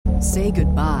Say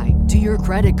goodbye to your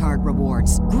credit card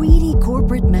rewards. Greedy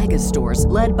corporate mega stores,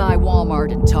 led by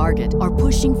Walmart and Target, are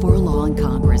pushing for a law in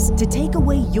Congress to take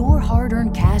away your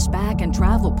hard-earned cash back and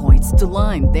travel points to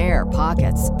line their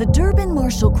pockets. The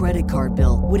Durbin-Marshall credit card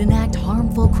bill would enact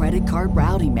harmful credit card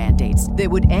routing mandates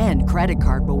that would end credit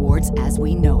card rewards as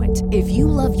we know it. If you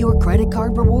love your credit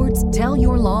card rewards, tell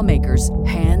your lawmakers,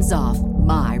 hands off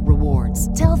my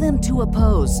rewards. Tell them to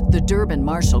oppose the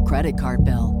Durbin-Marshall credit card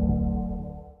bill.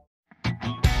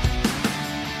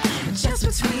 Just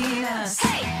between us.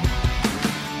 Hey!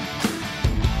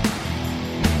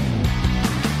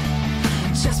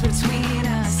 Just between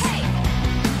us. Hey!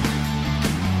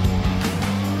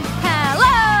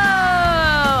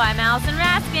 Hello! I'm Allison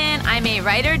Raskin. I'm a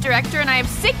writer, director, and I have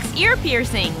 6 ear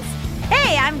piercings.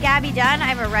 Hey, I'm Gabby Dunn.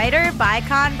 I'm a writer,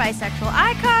 bicon, bisexual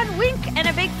icon, wink, and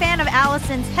a big fan of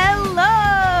Allison's Hello,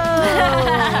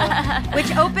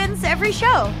 which opens every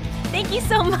show. Thank you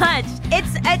so much.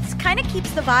 It's kind of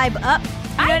keeps the vibe up.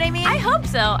 You know what I mean? I hope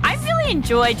so. I really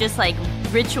enjoy just like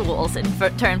rituals in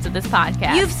terms of this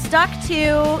podcast. You've stuck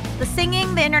to the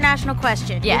singing the international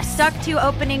question. Yes. You've stuck to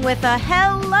opening with a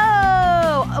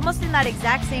hello, almost in that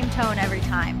exact same tone every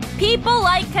time. People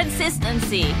like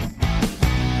consistency.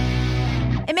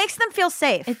 It makes them feel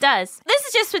safe. It does. This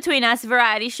is Just Between Us, a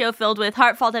variety show filled with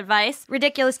heartfelt advice,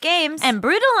 ridiculous games, and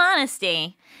brutal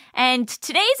honesty. And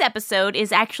today's episode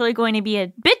is actually going to be a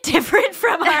bit different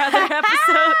from our other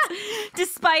episodes,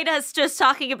 despite us just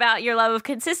talking about your love of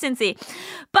consistency.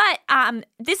 But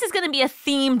this is going to be a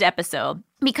themed episode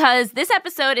because this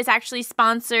episode is actually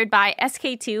sponsored by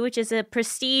SK-II, which is a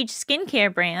prestige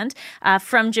skincare brand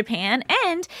from Japan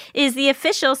and is the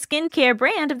official skincare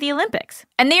brand of the Olympics.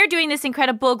 And they are doing this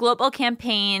incredible global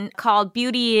campaign called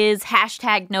Beauty is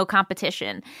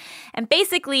 #NoCompetition. And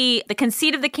basically, the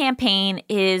conceit of the campaign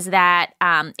is that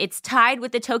it's tied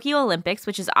with the Tokyo Olympics,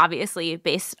 which is obviously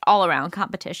based all around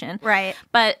competition. Right.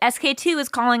 But SK-II is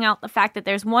calling out the fact that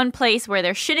there's one place where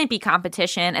there shouldn't be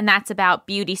competition, and that's about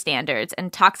beauty standards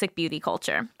and toxic beauty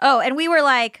culture. Oh, and we were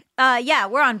like, yeah,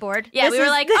 we're on board. Yeah, we were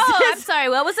like, I'm sorry,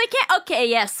 what was it? Okay,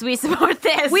 yes, we support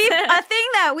this. A thing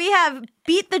that we have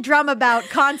beat the drum about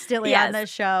constantly on this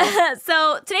show.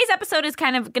 So today's episode is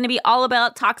kind of going to be all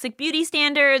about toxic beauty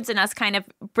standards and us kind of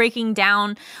breaking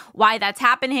down why that's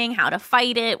happening, how to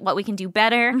fight it, what we can do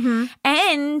better. Mm-hmm.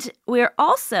 And we're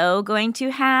also going to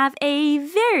have a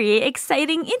very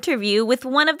exciting interview with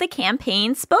one of the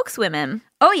campaign spokeswomen.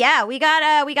 Oh yeah, we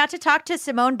got to talk to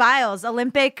Simone Biles,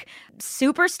 Olympic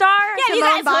superstar. Yeah, Simone you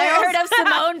guys Biles. heard of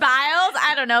Simone Biles?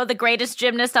 I don't know, the greatest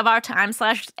gymnast of our time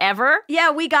 / ever.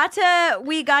 Yeah, we got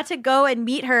to go and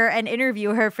meet her and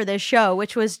interview her for this show,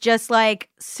 which was just like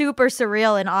super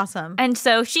surreal and awesome. And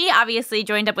so she obviously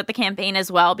joined up with the campaign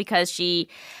as well because she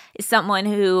is someone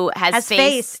who has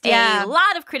faced a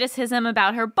lot of criticism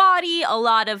about her body, a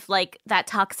lot of like that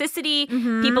toxicity.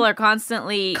 Mm-hmm. People are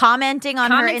constantly commenting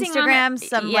on her Instagram,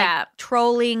 like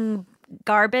trolling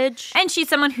garbage. And she's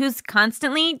someone who's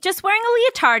constantly just wearing a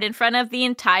leotard in front of the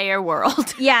entire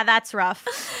world. Yeah, that's rough.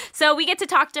 So we get to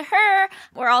talk to her.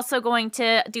 We're also going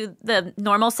to do the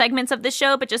normal segments of the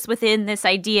show, but just within this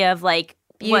idea of like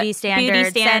beauty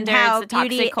standards and how the toxic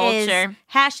beauty culture.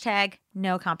 Is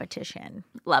 #NoCompetition.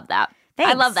 Love that.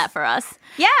 Thanks. I love that for us.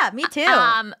 Yeah, me too.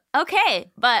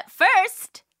 Okay, but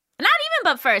first,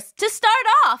 to start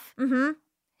off,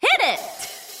 hit it.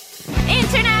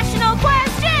 International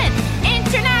question.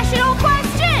 International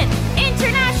question.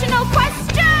 International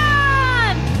question.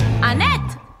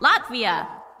 Annette, Latvia.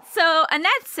 So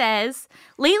Annette says,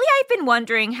 lately I've been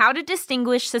wondering how to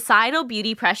distinguish societal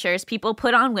beauty pressures people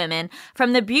put on women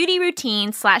from the beauty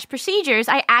routines / procedures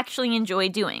I actually enjoy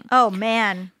doing. Oh,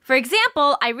 man. For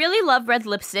example, I really love red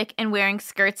lipstick and wearing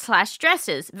skirts /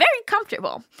 dresses. Very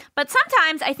comfortable. But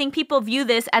sometimes I think people view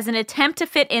this as an attempt to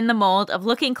fit in the mold of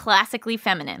looking classically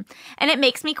feminine. And it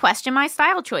makes me question my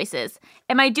style choices.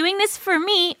 Am I doing this for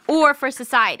me or for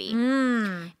society?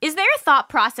 Is there a thought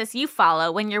process you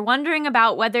follow when you're wondering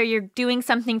about whether you're doing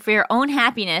something for your own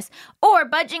happiness or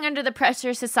budging under the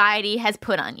pressure society has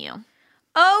put on you?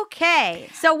 Okay.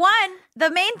 So one,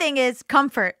 the main thing is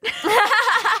comfort.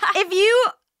 If you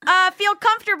feel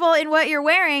comfortable in what you're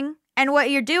wearing and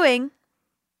what you're doing,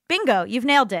 bingo, you've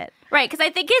nailed it. Right, because I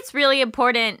think it's really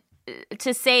important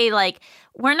to say, like,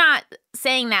 we're not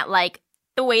saying that, like,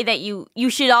 the way that you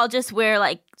should all just wear,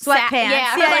 like,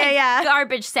 sweatpants.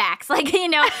 Garbage sacks. Like, you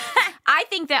know, I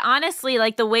think that honestly,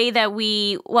 like, the way that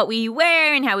what we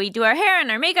wear and how we do our hair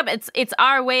and our makeup, it's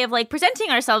our way of, like,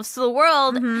 presenting ourselves to the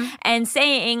world and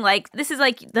saying, like, this is,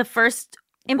 like, the first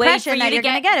impression that you're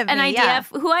going to get of me, an idea of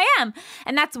who I am.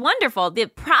 And that's wonderful. The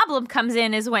problem comes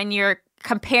in is when you're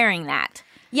comparing that.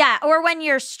 Yeah, or when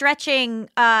you're stretching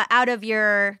out of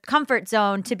your comfort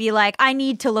zone to be like, I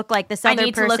need to look like this other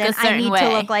need to person. look a certain I need way. to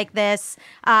look like this.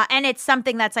 And it's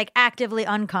something that's like actively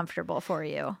uncomfortable for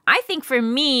you. I think for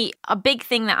me, a big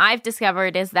thing that I've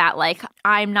discovered is that like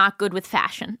I'm not good with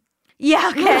fashion. Yeah,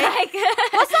 okay. Like,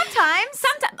 Well, sometimes.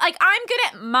 like I'm good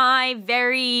at my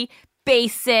very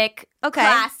basic, Okay.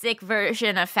 classic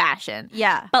version of fashion.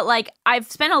 Yeah. But like I've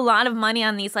spent a lot of money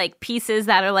on these like pieces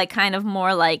that are like kind of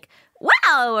more like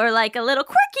wow or like a little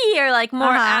quirky or like more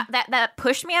that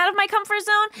pushed me out of my comfort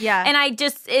zone. Yeah. And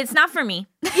it's not for me.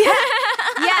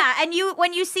 Yeah, and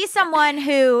when you see someone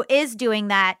who is doing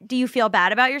that, do you feel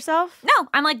bad about yourself? No,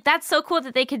 I'm like, that's so cool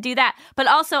that they could do that. But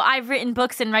also, I've written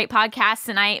books and write podcasts,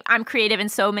 and I'm creative in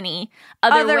so many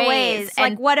other ways.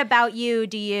 Like, what about you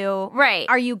do you Right.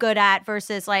 are you good at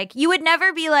versus like, you would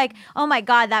never be like, oh my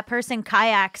God, that person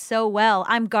kayaks so well.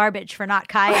 I'm garbage for not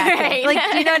kayaking. Right.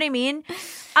 Like, do you know what I mean?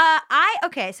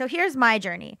 Okay, so here's my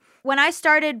journey. When I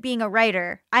started being a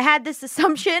writer, I had this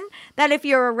assumption that if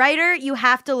you're a writer, you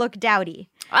have to look dowdy.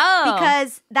 Oh.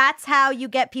 Because that's how you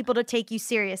get people to take you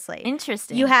seriously.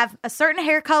 Interesting. You have a certain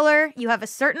hair color, you have a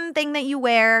certain thing that you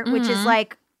wear, which is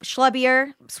like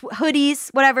schlubbier, hoodies,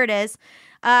 whatever it is.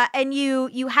 And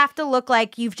you have to look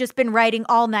like you've just been writing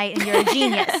all night and you're a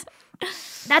genius.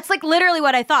 That's like literally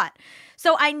what I thought.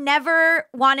 So I never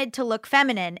wanted to look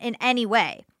feminine in any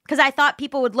way. Because I thought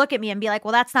people would look at me and be like,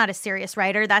 well, that's not a serious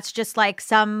writer. That's just like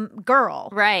some girl.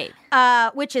 Right.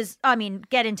 Which is, I mean,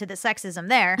 get into the sexism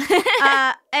there.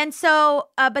 And so,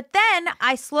 but then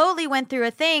I slowly went through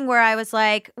a thing where I was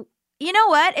like, you know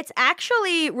what? It's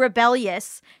actually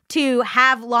rebellious to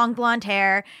have long blonde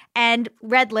hair and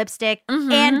red lipstick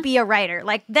and be a writer.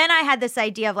 Like, then I had this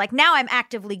idea of like, now I'm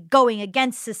actively going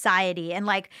against society. And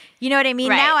like, you know what I mean?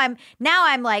 Right. Now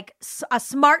I'm like a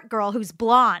smart girl who's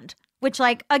blonde. Which,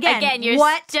 like, again, you're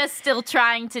what? just still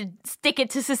trying to stick it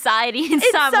to society in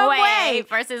some way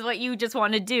versus what you just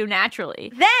want to do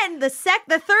naturally. Then the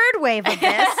third wave of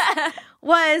this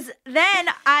was then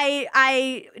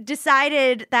I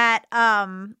decided that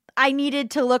I needed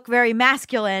to look very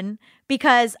masculine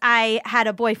because I had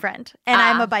a boyfriend and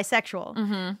I'm a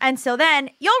bisexual. And so then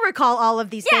you'll recall all of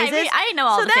these phases. I know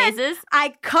all the then phases.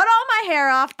 I cut all my hair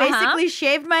off, basically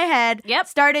shaved my head, Yep.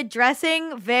 started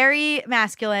dressing very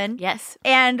masculine. Yes.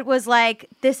 And was like,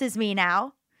 this is me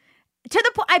now. To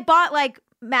the point, I bought like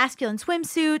masculine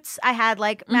swimsuits. I had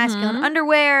like masculine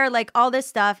underwear, like all this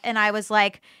stuff. And I was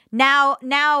like, now,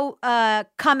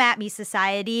 come at me,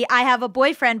 society. I have a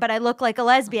boyfriend, but I look like a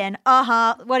lesbian.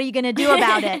 What are you going to do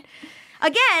about it?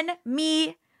 Again,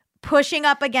 me pushing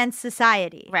up against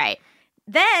society. Right.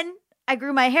 Then I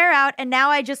grew my hair out, and now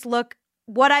I just look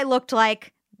what I looked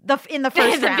like in the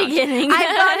first the round. beginning.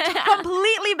 I've gone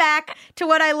completely back to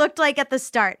what I looked like at the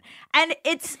start. And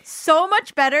it's so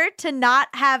much better to not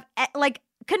have, like,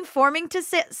 conforming to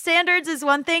standards is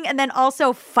one thing, and then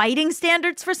also fighting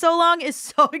standards for so long is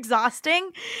so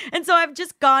exhausting. And so I've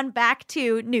just gone back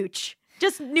to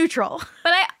just neutral.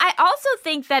 But I also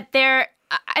think that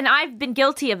and I've been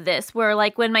guilty of this, where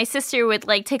like when my sister would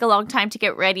like take a long time to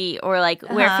get ready or like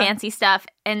wear fancy stuff,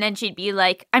 and then she'd be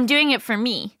like, I'm doing it for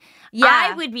me. Yeah.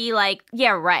 I would be like,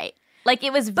 yeah, right. Like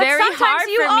it was very sometimes hard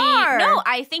you for are. me. No,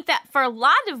 I think that for a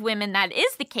lot of women that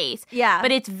is the case. Yeah.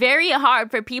 But it's very hard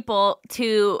for people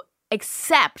to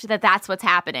accept that that's what's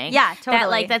happening. Yeah,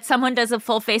 totally. That someone does a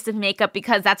full face of makeup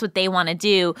because that's what they want to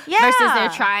do Yeah. versus they're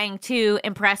trying to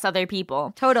impress other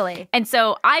people. Totally. And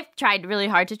so I've tried really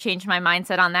hard to change my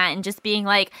mindset on that and just being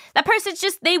like, that person's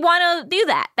just, they want to do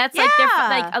that. That's like,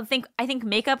 I think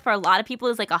makeup for a lot of people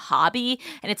is like a hobby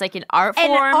and it's like an art form.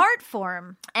 An art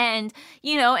form. And,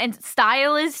 you know, and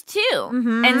style is too.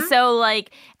 And so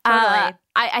like, Totally.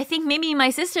 I think maybe my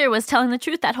sister was telling the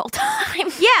truth that whole time.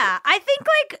 Yeah, I think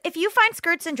like if you find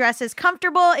skirts and dresses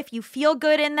comfortable, if you feel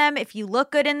good in them, if you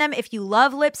look good in them, if you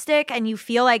love lipstick and you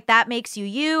feel like that makes you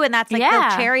you and that's like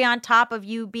the cherry on top of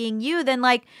you being you, then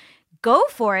like go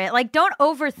for it. Like don't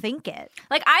overthink it.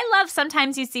 Like I love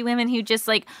sometimes you see women who just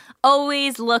like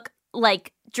always look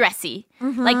like dressy,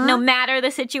 like no matter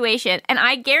the situation. And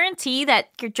I guarantee that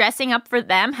you're dressing up for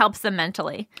them helps them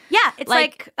mentally. Yeah, it's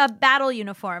like a battle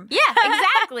uniform. Yeah,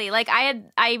 exactly. Like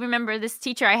I remember this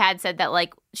teacher I had said that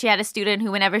like she had a student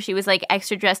who whenever she was like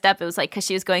extra dressed up, it was like because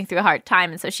she was going through a hard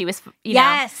time. And so she was, you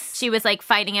know, she was like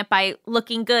fighting it by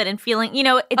looking good and feeling, you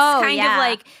know, it's kind of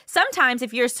like sometimes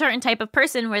if you're a certain type of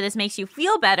person where this makes you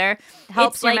feel better,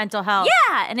 Helps it's your like, mental health.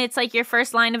 Yeah. And it's like your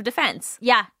first line of defense.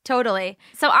 Yeah, totally.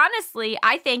 So honestly,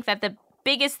 I think that the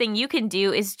biggest thing you can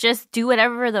do is just do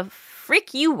whatever the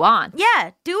frick you want.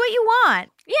 Yeah, do what you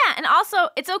want. Yeah, and also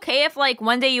it's okay if like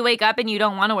one day you wake up and you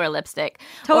don't want to wear lipstick.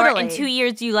 Totally. Or in 2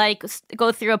 years you like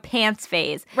go through a pants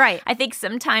phase. Right. I think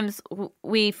sometimes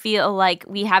we feel like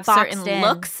we have Boxed certain in.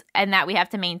 looks and that we have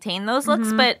to maintain those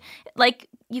looks, but like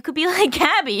you could be like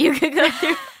Gabby. You could go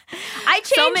through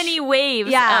so many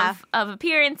waves of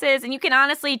appearances, and you can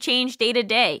honestly change day to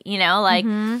day, you know? Like,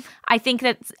 I think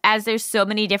that as there's so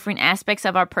many different aspects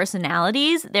of our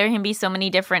personalities, there can be so many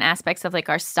different aspects of like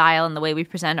our style and the way we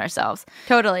present ourselves.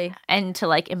 Totally. And to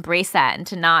like embrace that and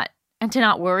to not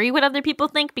worry what other people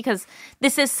think, because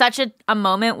this is such a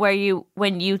moment where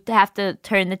when you have to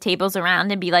turn the tables around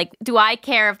and be like, do I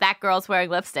care if that girl's wearing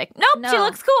lipstick? Nope, she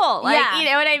looks cool. Like, you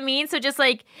know what I mean? So just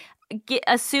like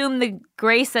assume the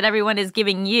grace that everyone is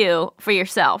giving you for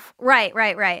yourself. Right.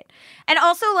 And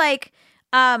also like,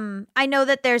 I know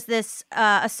that there's this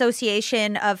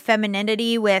association of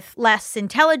femininity with less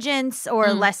intelligence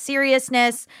or less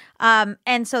seriousness.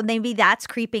 And so maybe that's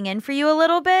creeping in for you a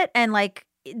little bit, and like,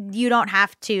 you don't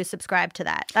have to subscribe to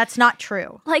that. That's not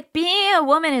true. Like, being a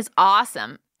woman is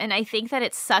awesome. And I think that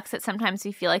it sucks that sometimes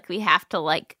we feel like we have to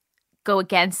like go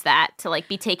against that to like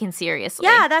be taken seriously.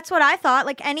 Yeah, that's what I thought.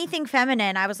 Like anything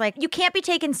feminine, I was like, you can't be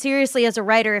taken seriously as a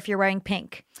writer if you're wearing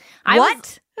pink. I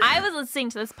was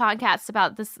listening to this podcast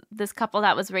about this couple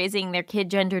that was raising their kid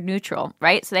gender neutral,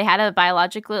 right? So they had a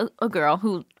biological girl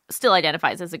who still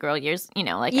identifies as a girl years, you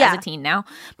know, like as a teen now.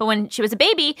 But when she was a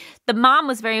baby, the mom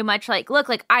was very much like, look,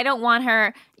 like I don't want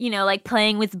her, you know, like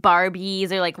playing with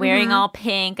Barbies or like wearing all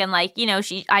pink, and like, you know,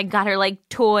 I got her like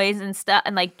toys and stuff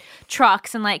and like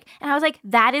trucks and I was like,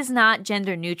 that is not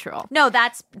gender neutral. No,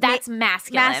 that's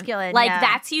masculine. Like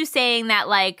that's you saying that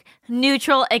like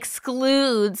neutral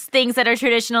excludes things that are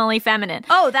traditionally feminine.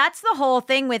 Oh, that's the whole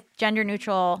thing with gender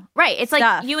neutral. Right. It's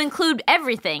stuff. like you include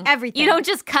everything. Everything. You don't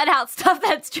just cut out stuff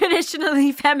that's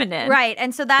traditionally feminine. Right.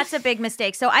 And so that's a big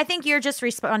mistake. So I think you're just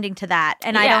responding to that.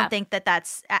 And I don't think that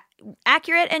that's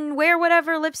accurate, and wear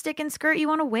whatever lipstick and skirt you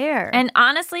want to wear. And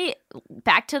honestly,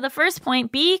 back to the first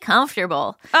point, be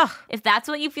comfortable. Oh, if that's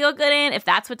what you feel good in, if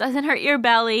that's what doesn't hurt your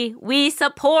belly, we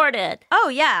support it. Oh,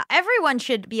 yeah. Everyone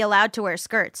should be allowed to wear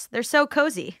skirts. They're so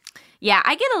cozy. Yeah,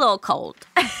 I get a little cold.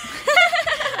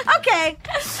 Okay.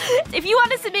 If you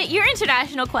want to submit your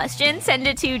international question, send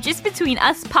it to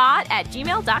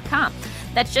justbetweenuspod@gmail.com.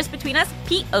 That's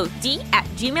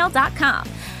justbetweenuspod@gmail.com.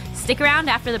 Stick around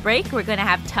after the break. We're going to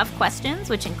have tough questions,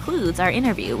 which includes our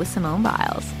interview with Simone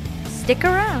Biles. Stick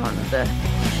around.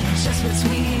 Just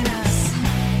between us.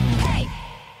 Hey.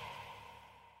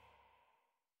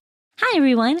 Hi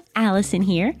everyone, Allison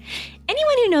here.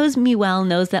 Anyone who knows me well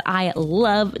knows that I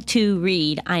love to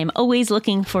read. I am always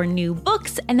looking for new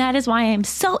books, and that is why I am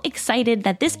so excited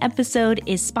that this episode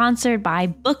is sponsored by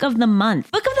Book of the Month.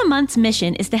 Book of the Month's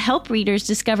mission is to help readers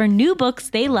discover new books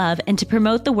they love and to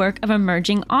promote the work of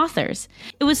emerging authors.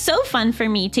 It was so fun for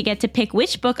me to get to pick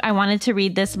which book I wanted to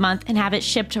read this month and have it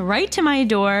shipped right to my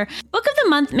door. Book of the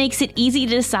Month makes it easy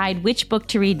to decide which book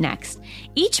to read next.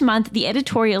 Each month, the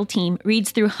editorial team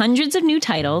reads through hundreds of new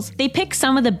titles. They pick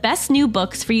some of the best new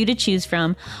books for you to choose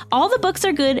from. All the books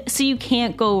are good, so you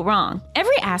can't go wrong.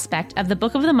 Every aspect of the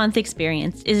Book of the Month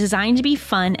experience is designed to be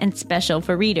fun and special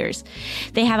for readers.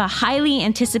 They have a highly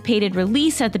anticipated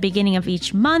release at the beginning of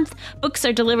each month. Books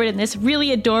are delivered in this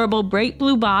really adorable bright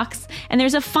blue box, and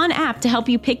there's a fun app to help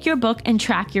you pick your book and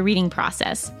track your reading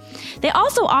process. They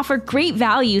also offer great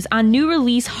values on new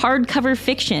release hardcover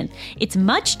fiction. It's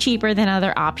much cheaper than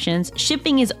other options,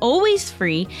 shipping is always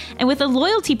free, and with a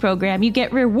loyalty program, you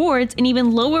get rewards and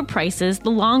even lower prices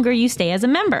the longer you stay as a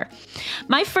member.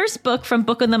 My first book from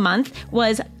Book of the Month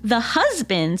was The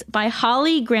Husbands by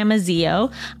Holly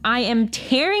Gramazio. I am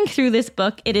tearing through this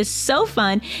book. It is so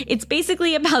fun. It's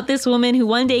basically about this woman who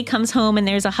one day comes home and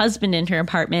there's a husband in her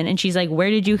apartment, and she's like, where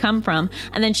did you come from?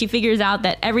 And then she figures out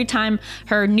that every time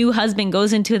her new husband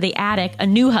goes into the attic, a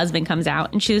new husband comes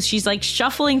out, and she's like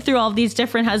shuffling through all these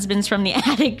different husbands from the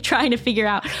attic trying to figure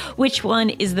out which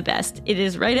one is the best. It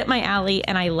is right up my alley,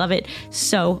 and I love it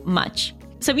so much.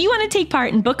 So if you want to take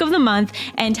part in Book of the Month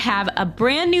and have a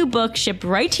brand new book shipped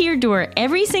right to your door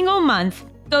every single month,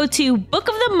 go to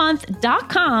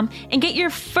bookofthemonth.com and get your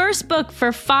first book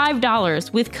for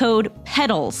 $5 with code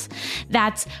PEDALS.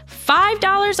 That's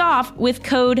 $5 off with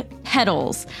code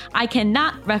PEDALS. I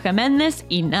cannot recommend this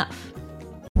enough.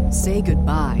 Say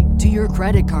goodbye to your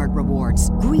credit card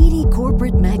rewards. Greedy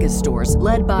corporate mega stores,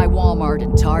 led by Walmart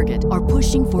and Target, are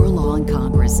pushing for a law in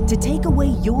Congress to take away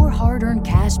your hard-earned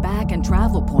cash back and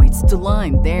travel points to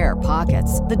line their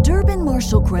pockets. The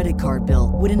Durbin-Marshall credit card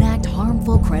bill would enact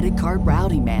harmful credit card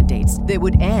routing mandates that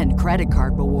would end credit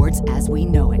card rewards as we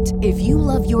know it. If you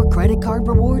love your credit card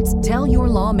rewards, tell your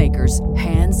lawmakers,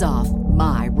 hands off.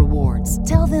 my rewards.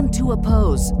 Tell them to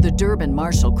oppose the Durbin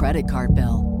Marshall credit card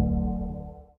bill.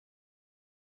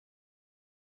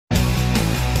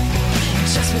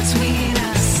 Just between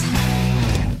us.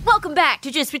 Welcome back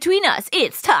to Just Between Us.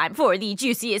 It's time for the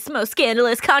juiciest, most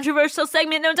scandalous, controversial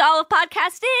segment known to all of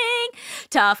podcasting.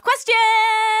 Tough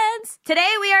questions. Today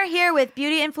we are here with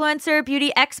beauty influencer,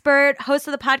 beauty expert, host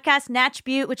of the podcast Natch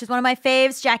Butte, which is one of my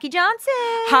faves, Jackie Johnson.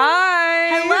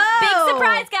 Hi. Hello. Big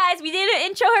surprise, guys. We didn't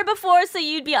intro her before, so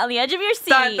you'd be on the edge of your seat.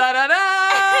 Da, da, da,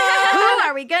 da. Who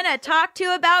are we going to talk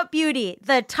to about beauty?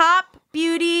 The top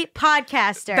beauty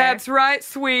podcaster. That's right,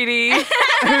 sweetie.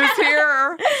 Who's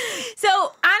here? So,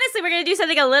 honestly, we're going to do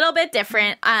something a little bit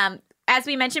different. As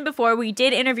we mentioned before, we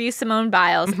did interview Simone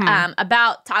Biles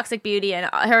about toxic beauty and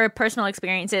her personal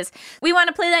experiences. We want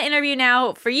to play that interview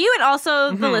now for you and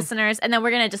also the listeners, and then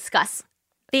we're going to discuss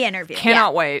the interview.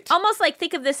 Cannot wait. Almost like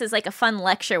think of this as like a fun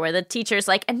lecture where the teacher's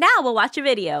like, and now we'll watch a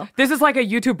video. This is like a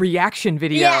YouTube reaction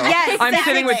video. Yeah, yes, I'm that's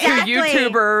sitting with exactly. two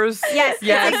YouTubers. Yes,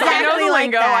 Yes, it's I know exactly the like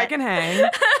lingo. that. I can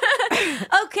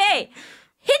hang. Okay,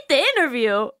 hit the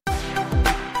interview.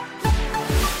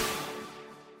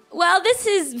 Well, this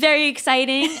is very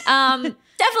exciting.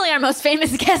 Definitely our most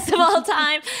famous guest of all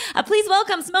time. Please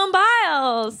welcome Simone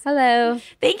Biles. Hello.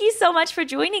 Thank you so much for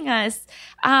joining us.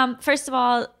 First of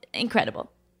all, incredible.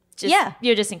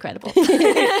 You're just incredible.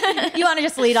 You want to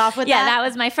just lead off with Yeah, that? that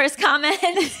was my first comment.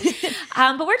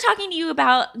 But we're talking to you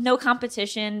about no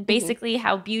competition, basically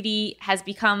how beauty has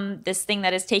become this thing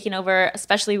that has taken over,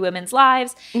 especially women's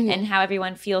lives, and how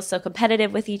everyone feels so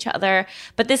competitive with each other.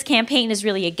 But this campaign is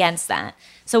really against that.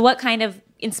 So what kind of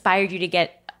inspired you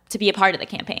to be a part of the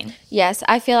campaign? Yes,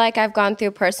 I feel like I've gone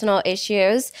through personal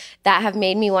issues that have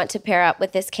made me want to pair up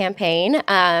with this campaign.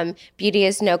 Beauty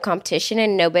is no competition,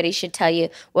 and nobody should tell you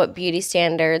what beauty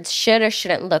standards should or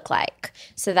shouldn't look like.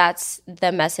 So that's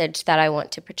the message that I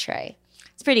want to portray.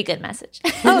 It's a pretty good message.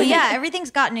 Oh, yeah.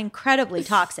 Everything's gotten incredibly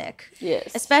toxic.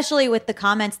 Yes. Especially with the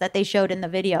comments that they showed in the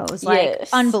video. It was like Yes.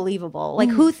 unbelievable. Like,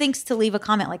 who thinks to leave a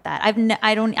comment like that? I've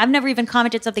never even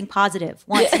commented something positive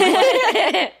once.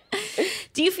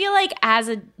 Do you feel like as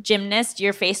a gymnast,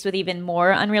 you're faced with even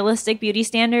more unrealistic beauty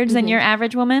standards than your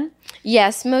average woman?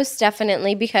 Yes, most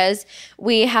definitely, because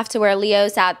we have to wear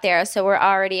Leos out there, so we're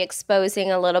already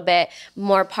exposing a little bit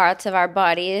more parts of our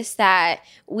bodies that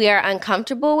we are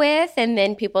uncomfortable with, and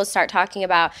then people start talking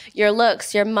about your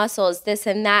looks, your muscles, this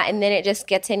and that, and then it just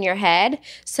gets in your head.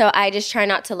 So I just try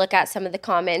not to look at some of the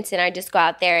comments, and I just go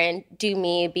out there and do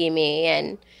me, be me,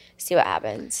 and see what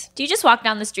happens. Do you just walk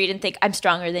down the street and think, I'm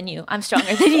stronger than you, I'm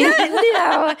stronger than you?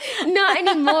 No, not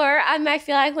anymore. I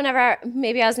feel like whenever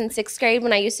maybe I was in 6th grade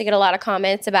when I used to get a lot of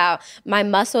comments about my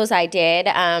muscles I did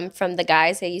from the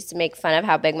guys that used to make fun of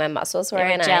how big my muscles were. They were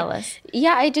and jealous.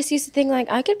 I just used to think like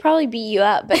I could probably beat you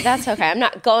up, but that's okay. I'm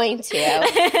not going to.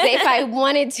 But if I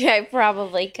wanted to, I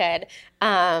probably could.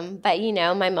 But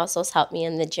my muscles help me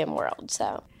in the gym world.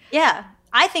 So Yeah.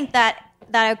 I think that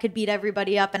I could beat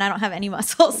everybody up and I don't have any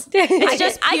muscles. It's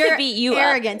just I pure could beat you up.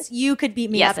 arrogance. You could beat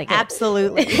me Yes, up. I could.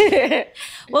 Absolutely.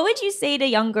 What would you say to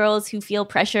young girls who feel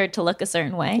pressured to look a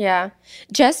certain way? yeah,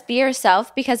 just be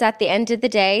yourself, because at the end of the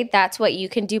day, that's what you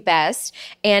can do best,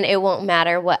 and it won't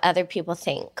matter what other people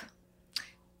think.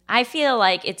 I feel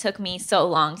like it took me so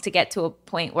long to get to a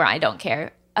point where I don't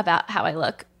care about how I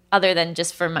look other than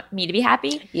just for me to be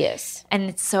happy. Yes. And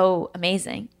it's so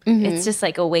amazing. It's just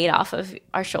like a weight off of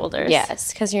our shoulders.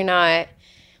 Yes, because you're not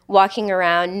walking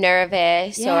around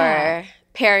nervous Yeah. or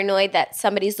paranoid that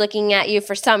somebody's looking at you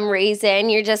for some reason.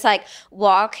 You're just like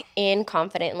walk in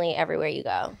confidently everywhere you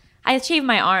go. I shaved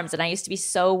my arms and I used to be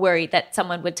so worried that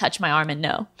someone would touch my arm and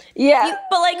know. Yeah.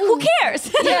 But like, who cares?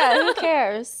 Yeah, who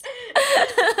cares?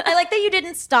 I like that you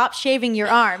didn't stop shaving your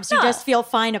arms. You No. just feel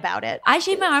fine about it. I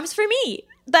shaved my arms for me.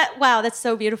 Wow, that's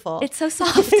so beautiful. It's so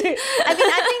soft.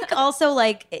 I think also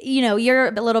like, you're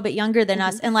a little bit younger than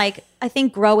us. And like, I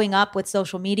think growing up with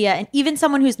social media and even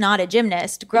someone who's not a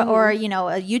gymnast or, a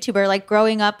YouTuber, like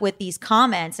growing up with these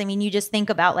comments. I mean, you just think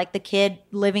about like the kid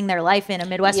living their life in a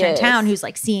Midwestern Yes. town who's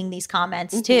like seeing these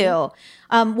comments too.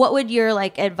 What would your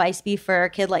like advice be for a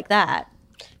kid like that?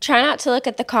 Try not to look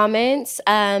at the comments.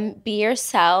 Be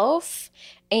yourself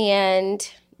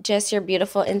and just you're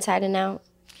beautiful inside and out.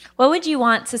 What would you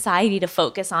want society to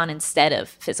focus on instead of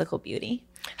physical beauty?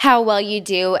 How well you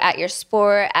do at your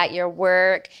sport, at your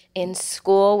work, in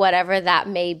school, whatever that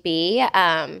may be.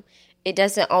 It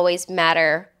doesn't always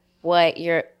matter what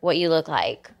you look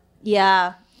like.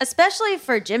 Yeah. Especially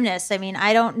for gymnasts. I mean,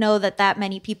 I don't know that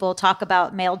many people talk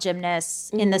about male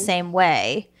gymnasts in the same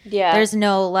way. Yeah. There's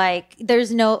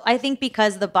no, I think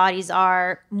because the bodies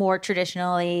are more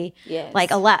traditionally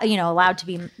allowed to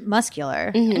be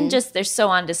muscular. And just they're so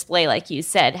on display, like you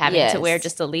said, having to wear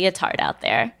just a leotard out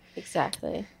there.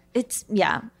 Exactly.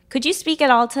 Could you speak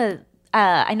at all to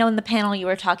I know in the panel you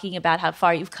were talking about how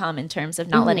far you've come in terms of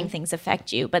not letting things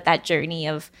affect you, but that journey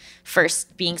of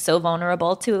first being so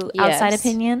vulnerable to outside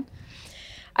opinion?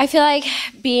 I feel like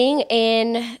being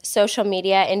in social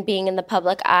media and being in the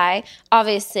public eye,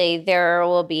 obviously there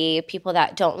will be people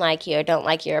that don't like you or don't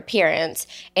like your appearance.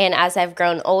 And as I've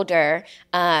grown older,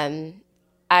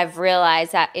 I've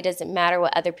realized that it doesn't matter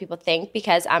what other people think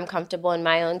because I'm comfortable in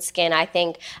my own skin. I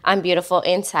think I'm beautiful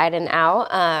inside and out.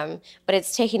 But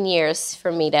it's taken years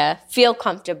for me to feel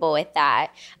comfortable with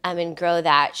that and grow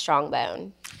that strong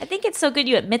bone. I think it's so good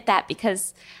you admit that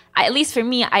because at least for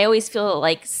me, I always feel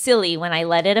like silly when I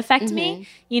let it affect me,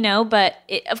 but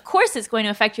of course it's going to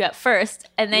affect you at first.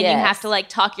 And then you have to like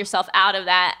talk yourself out of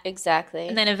that. Exactly.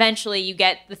 And then eventually you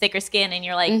get the thicker skin and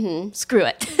you're like, screw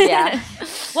it. Yeah.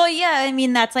 Well, yeah, I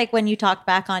mean, that's like when you talk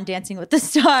back on Dancing with the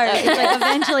Stars. It's like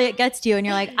eventually it gets to you and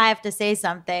you're like, I have to say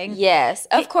something. Yes,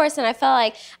 of course. And I felt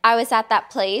like I was at that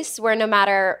place where no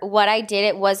matter what I did,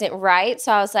 it wasn't right.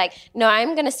 So I was like, no,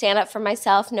 I'm going to stand up for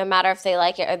myself no matter if they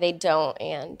like it or they don't.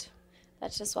 And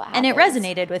that's just what happened. And it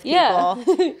resonated with people.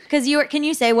 Because can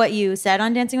you say what you said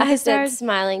on Dancing with I the said Stars?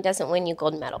 smiling doesn't win you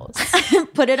gold medals.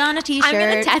 Put it on a t-shirt. I'm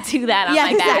going to tattoo that on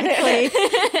my back.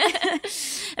 Exactly.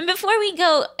 And before we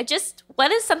go, just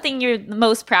what is something you're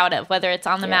most proud of, whether it's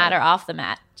on the mat or off the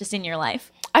mat, just in your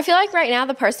life? I feel like right now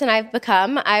the person I've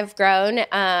become, I've grown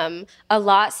a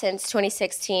lot since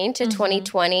 2016 to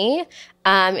 2020,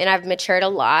 and I've matured a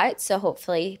lot. So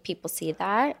hopefully people see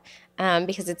that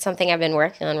because it's something I've been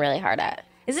working on really hard at.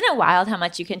 Isn't it wild how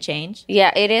much you can change?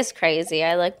 Yeah, it is crazy.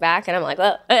 I look back and I'm like,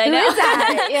 well, who is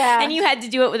that? Yeah. And you had to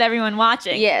do it with everyone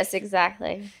watching. Yes,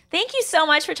 exactly. Thank you so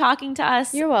much for talking to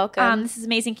us. You're welcome. This is an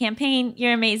amazing campaign.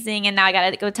 You're amazing. And now I got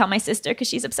to go tell my sister because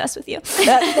she's obsessed with you.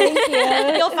 Thank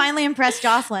you. You'll finally impress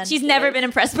Jocelyn. She's never been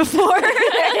impressed before.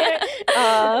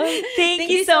 Thank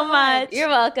you so much. You're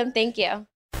welcome. Thank you.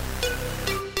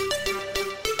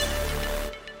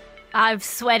 I'm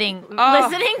sweating listening to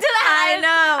that. I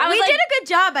know. We did a good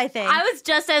job, I think. I was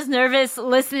just as nervous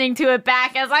listening to it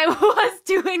back as I was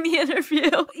doing the interview.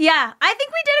 Yeah, I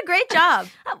think we did a great job.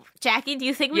 Jackie, do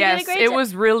you think we did a great job? Yes, it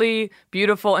was really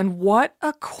beautiful. And what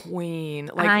a queen.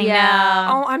 I know.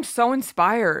 Oh, I'm so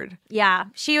inspired. Yeah,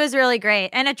 she was really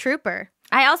great and a trooper.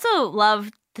 I also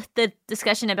love the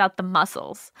discussion about the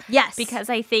muscles. Yes. Because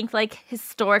I think like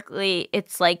historically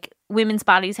it's like women's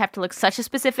bodies have to look such a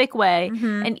specific way.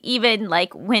 And even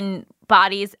like when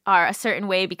bodies are a certain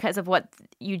way because of what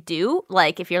you do,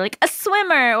 like if you're like a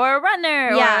swimmer or a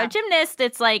runner or a gymnast,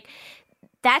 it's like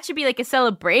that should be like a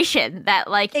celebration that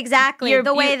like exactly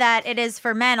the way that it is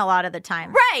for men a lot of the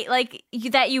time. Right, like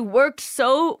that you worked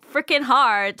so freaking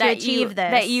hard to achieve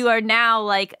this. That you are now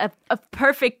like a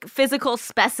perfect physical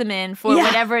specimen for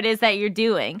whatever it is that you're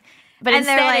doing. But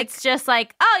instead like, it's just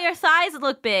like, oh, your thighs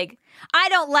look big. I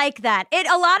don't like that.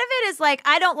 A lot of it is like,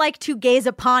 I don't like to gaze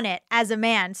upon it as a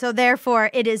man, so therefore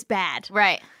it is bad.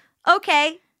 Right.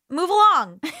 Okay, move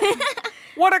along.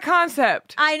 What a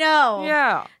concept. I know.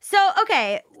 Yeah. So,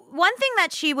 okay, one thing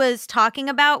that she was talking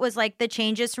about was like the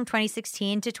changes from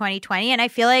 2016 to 2020. And I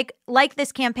feel like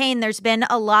this campaign, there's been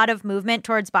a lot of movement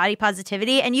towards body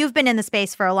positivity. And you've been in the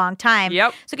space for a long time.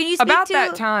 Yep. So can you speak about to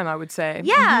that time, I would say.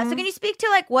 Yeah. So can you speak to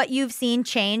like what you've seen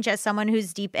change as someone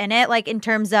who's deep in it, like in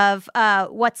terms of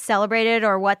what's celebrated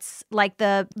or what's like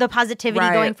the positivity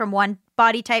going from one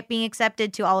body type being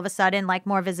accepted to all of a sudden like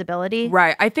more visibility?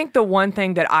 Right. I think the one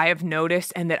thing that I have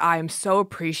noticed and that I am so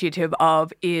appreciative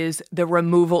of is the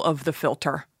removal of the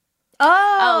filter.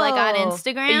 Oh, like on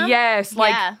Instagram? Yes.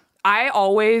 Like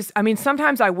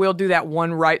sometimes I will do that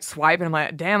one right swipe and I'm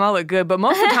like, damn, I look good. But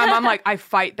most of the time I'm like, I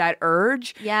fight that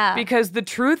urge. Yeah. Because the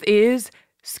truth is,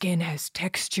 skin has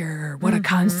texture. What a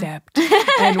concept.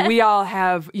 And we all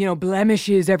have,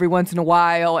 blemishes every once in a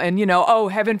while. And, oh,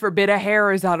 heaven forbid a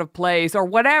hair is out of place or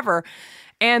whatever.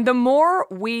 And the more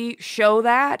we show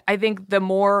that, I think the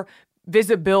more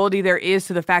visibility there is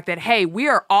to the fact that, hey, we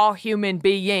are all human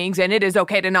beings and it is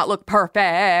okay to not look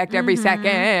perfect every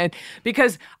second.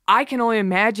 Because I can only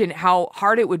imagine how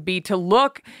hard it would be to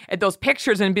look at those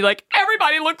pictures and be like,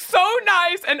 everybody looks so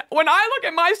nice. And when I look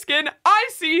at my skin, I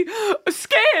see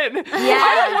skin. Yeah.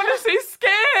 I don't want to see skin.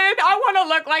 I want to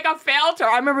look like a filter.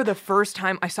 I remember the first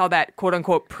time I saw that quote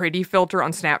unquote pretty filter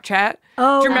on Snapchat.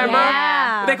 Oh, do you remember?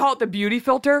 yeah. They call it the beauty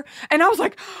filter. And I was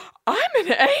like, I'm an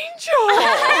angel.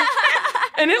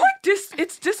 And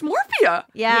it's dysmorphia.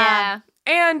 Yeah.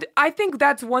 And I think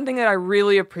that's one thing that I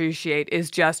really appreciate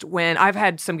is just when I've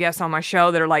had some guests on my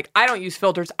show that are like, I don't use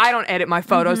filters. I don't edit my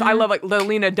photos. I love like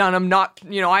Lena Dunham,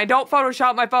 I don't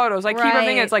Photoshop my photos. I keep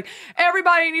everything. It's like,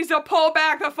 everybody needs to pull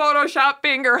back the Photoshop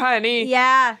finger, honey.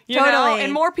 Yeah, you know? totally.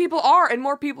 And more people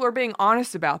are being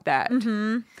honest about that.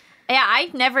 Yeah,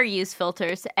 I've never used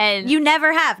filters, and You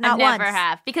never have, not I once. never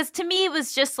have, because to me it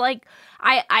was just like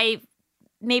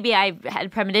maybe I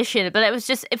had premonition, but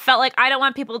it felt like I don't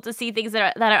want people to see things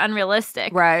that are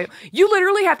unrealistic. Right. You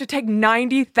literally have to take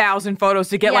 90,000 photos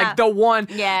to get like the one.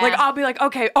 Yeah. Like I'll be like,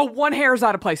 okay, one hair is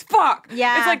out of place. Fuck.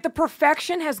 Yeah. It's like the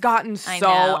perfection has gotten so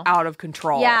know. out of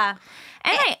control. Yeah.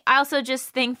 And I also just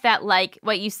think that, like,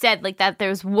 what you said, like, that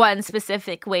there's one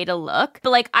specific way to look.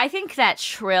 But, like, I think that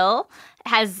Shrill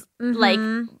has, like,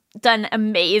 done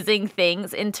amazing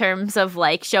things in terms of,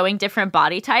 like, showing different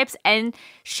body types. And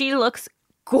she looks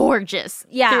gorgeous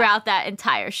throughout that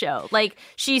entire show. Like,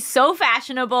 she's so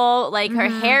fashionable. Like, her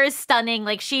hair is stunning.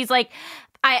 Like, she's, like,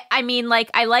 I mean, like,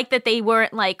 I like that they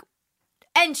weren't, like,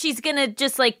 and she's gonna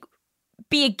just, like,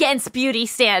 be against beauty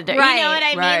standard. Right, you know what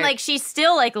I mean? Like, she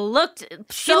still, like, looked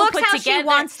She so looks put how together. she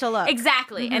wants to look.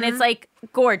 Exactly. And it's, like,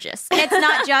 gorgeous. It's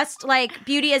not just like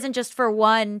beauty isn't just for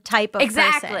one type of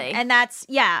Exactly. person. And that's,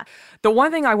 The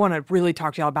one thing I want to really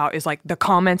talk to y'all about is like the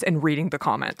comments and reading the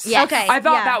comments. Yes. Okay. I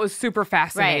thought yeah. that was super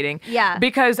fascinating. Yeah.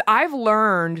 Because I've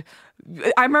learned,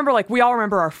 I remember like, we all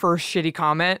remember our first shitty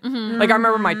comment. Like I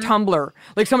remember my Tumblr,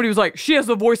 like somebody was like, she has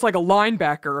a voice like a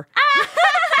linebacker.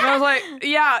 And I was like,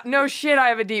 yeah, no shit, I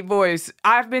have a deep voice.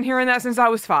 I've been hearing that since I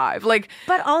was 5. Like,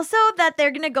 But also that they're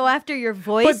going to go after your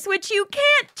voice, which you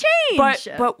can't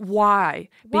change. but why?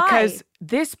 Why? Because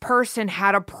this person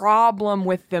had a problem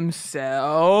with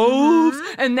themselves.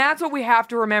 And that's what we have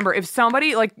to remember. If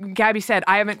somebody, like Gabby said,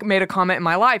 I haven't made a comment in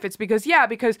my life, it's because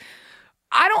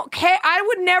I don't care. I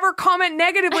would never comment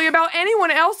negatively about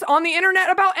anyone else on the internet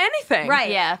about anything. Right.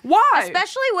 Yeah. Why?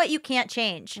 Especially what you can't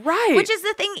change. Right. Which is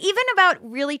the thing, even about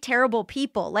really terrible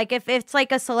people. Like if it's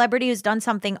like a celebrity who's done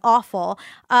something awful,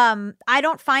 I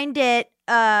don't find it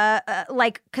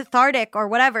like cathartic or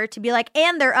whatever to be like,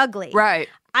 and they're ugly. Right.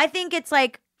 I think it's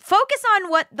like, focus on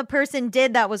what the person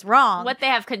did that was wrong. What they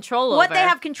have control over. What they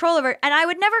have control over. And I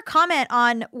would never comment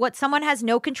on what someone has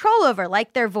no control over,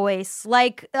 like their voice,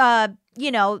 like,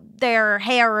 their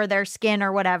hair or their skin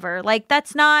or whatever. Like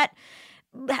that's not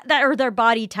that, or their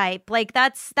body type. Like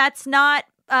that's not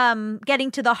getting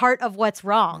to the heart of what's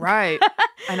wrong. Right.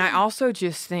 And I also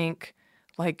just think,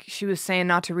 like she was saying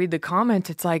not to read the comments.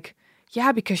 It's like,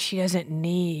 yeah, because she doesn't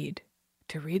need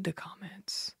to read the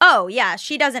comments. Oh, yeah.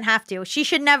 She doesn't have to. She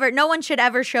should never, no one should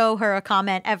ever show her a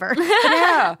comment ever.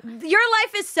 Yeah. Your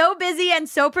life is so busy and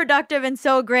so productive and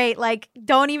so great. Like,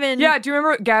 don't even. Yeah. Do you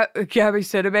remember Gabby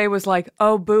Sidibe was like,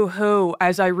 oh, boo-hoo,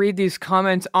 as I read these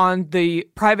comments on the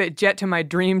private jet to my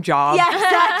dream job. Yeah,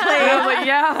 exactly. And I was like,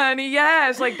 yeah, honey,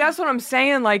 yes. Like, that's what I'm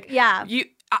saying. Like, Yeah.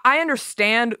 I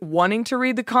understand wanting to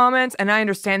read the comments and I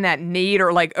understand that need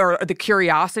or the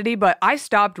curiosity, but I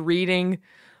stopped reading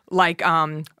like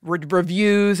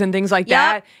reviews and things like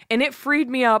that, and it freed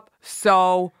me up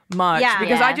so much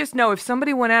because I just know if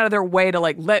somebody went out of their way to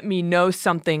like let me know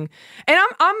something, and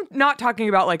I'm not talking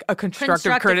about like a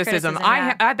constructive criticism.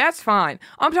 That's fine.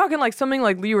 I'm talking like something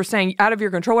like you were saying, out of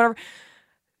your control, whatever.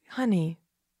 Honey,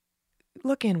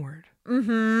 look inward.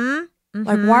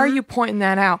 Like, why are you pointing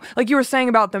that out? Like you were saying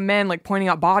about the men, like pointing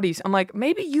out bodies. I'm like,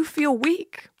 maybe you feel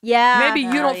weak. Yeah. Maybe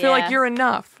you don't feel like you're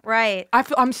enough. Right.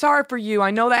 I'm sorry for you. I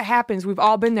know that happens. We've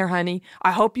all been there, honey.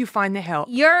 I hope you find the help.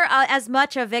 You're as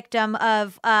much a victim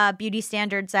of beauty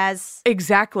standards as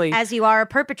Exactly. as you are a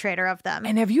perpetrator of them.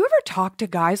 And have you ever talked to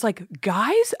guys? Like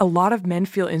guys, a lot of men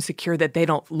feel insecure that they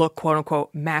don't look quote unquote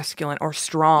masculine or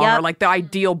strong or like the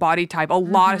ideal body type. A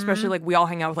lot, especially like we all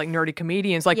hang out with like nerdy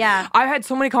comedians. Like I've had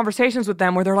so many conversations with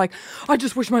them where they're like, I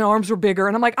just wish my arms were bigger.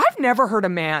 And I'm like, I've never heard a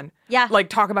man like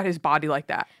talk about his body like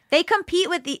that. They compete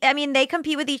with they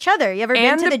compete with each other. You ever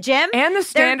been to the gym? And the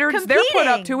standards they're put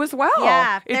up to as well.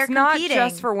 Yeah, it's not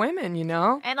just for women, you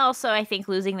know? And also, I think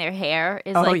losing their hair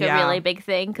is Oh, like yeah. a really big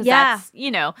thing because Yeah. that's,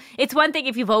 it's one thing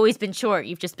if you've always been short,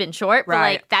 you've just been short, but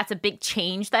Right. like that's a big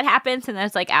change that happens and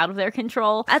that's like out of their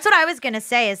control. That's what I was going to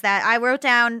say is that I wrote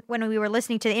down when we were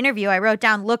listening to the interview, I wrote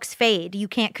down looks fade. You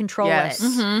can't control Yes.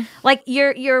 it. Like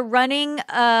you're running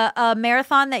a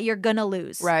marathon that you're going to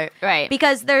lose. Right. Right.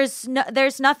 Because there's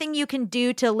nothing you can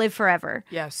do to live forever.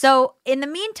 Yes. So in the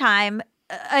meantime,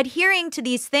 adhering to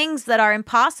these things that are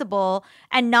impossible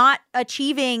and not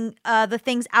achieving the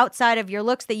things outside of your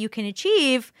looks that you can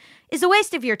achieve is a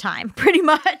waste of your time, pretty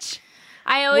much.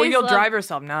 I always Well, you'll love- drive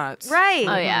yourself nuts. Right.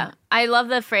 Oh yeah, I love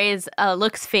the phrase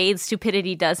 "looks fade,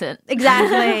 stupidity doesn't."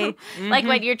 Exactly. Like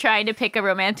when you're trying to pick a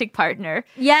romantic partner.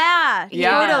 Yeah,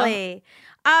 Yeah. totally.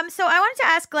 So I wanted to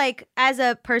ask, like, as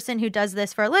a person who does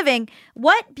this for a living,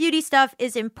 what beauty stuff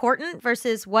is important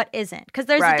versus what isn't? Because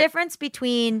there's a Right. difference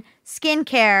between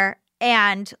skincare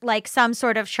and like some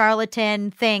sort of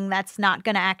charlatan thing that's not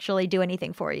going to actually do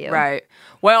anything for you. Right.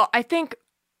 Well, I think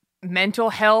mental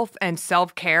health and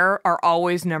self-care are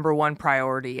always number one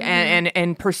priority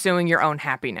and pursuing your own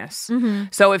happiness.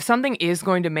 So if something is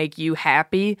going to make you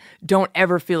happy, don't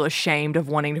ever feel ashamed of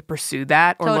wanting to pursue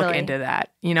that or look Totally. into that.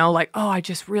 Like, oh, I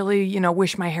just really,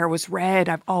 wish my hair was red.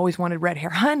 I've always wanted red hair.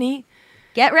 Honey,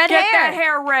 Get red get hair. that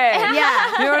hair red.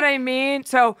 Yeah. You know what I mean?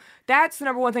 So that's the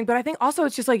number one thing. But I think also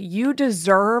it's just like you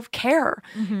deserve care.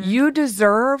 You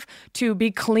deserve to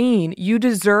be clean. You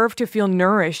deserve to feel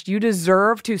nourished. You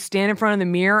deserve to stand in front of the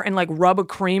mirror and like rub a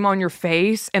cream on your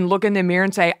face and look in the mirror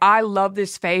and say, I love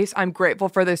this face. I'm grateful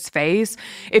for this face.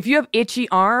 If you have itchy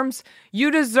arms, you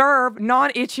deserve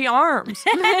non-itchy arms.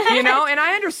 And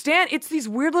I understand it's these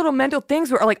weird little mental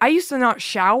things where like I used to not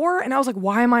shower and I was like,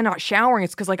 why am I not showering?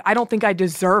 It's because like I don't think I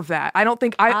deserve that. I don't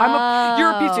think you're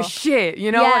a piece of shit,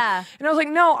 Yeah. And I was like,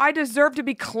 no, I deserve to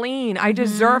be clean. I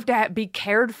deserve to be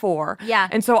cared for. Yeah.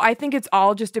 And so I think it's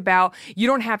all just about, you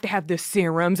don't have to have the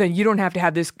serums and you don't have to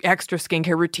have this extra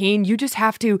skincare routine. You just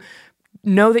have to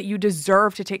know that you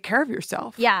deserve to take care of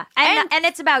yourself. Yeah. And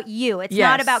it's about you. It's Yes.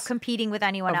 not about competing with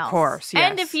anyone else. Of course, yes.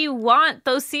 And if you want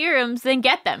those serums, then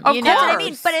get them. Of you That's know? what I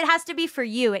mean. But it has to be for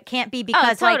you. It can't be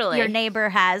because totally. like your neighbor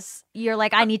has, you're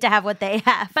like, I need to have what they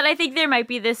have. But I think there might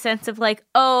be this sense of like,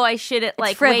 oh, I shouldn't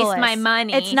like frivolous. waste my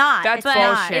money. It's not. That's It's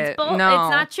not. bullshit. It's No.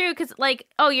 It's not true because like,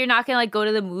 oh, you're not gonna like go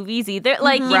to the movies either.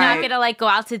 Like you're not Right. gonna like go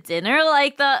out to dinner.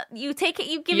 Like you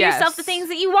give Yes. yourself the things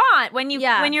that you want when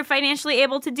Yeah. when you're financially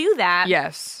able to do that.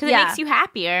 Yes. because Yeah. it makes you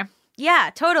happier.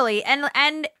 Yeah, totally.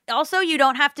 And also you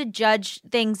don't have to judge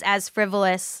things as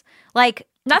frivolous. Like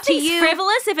Nothing's to you,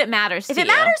 frivolous if it matters. if to it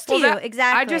you. matters to Well, you. that-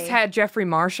 Exactly. I just had Jeffrey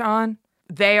Marsh on.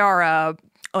 They are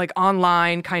like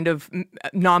online kind of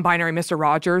non-binary Mr.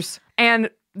 Rogers. And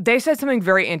they said something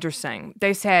very interesting.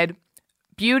 They said,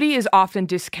 beauty is often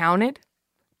discounted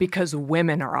because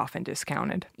women are often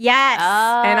discounted. Yes.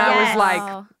 And I yes. was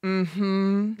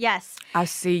like, Yes. I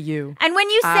see you. And when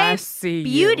you I say see you.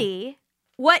 beauty,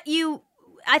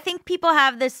 I think people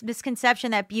have this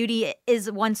misconception that beauty is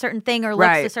one certain thing or looks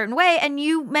Right. a certain way. And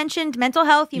you mentioned mental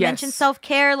health, you Yes. mentioned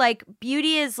self-care. Like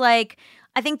beauty is like,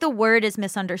 I think the word is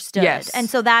misunderstood. Yes. And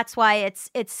so that's why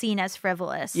it's seen as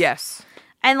frivolous. Yes.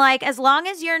 And like as long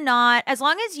as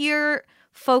you're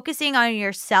focusing on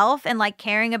yourself and like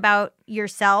caring about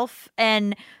yourself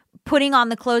and putting on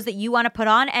the clothes that you want to put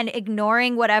on and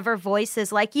ignoring whatever voice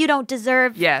is like you don't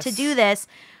deserve Yes. to do this,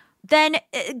 then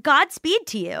Godspeed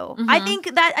to you. I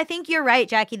think you're right,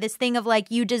 Jackie. This thing of like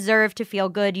you deserve to feel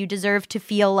good, you deserve to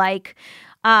feel like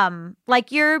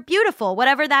you're beautiful,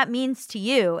 whatever that means to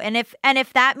you. And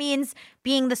if that means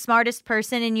being the smartest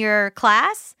person in your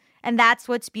class and that's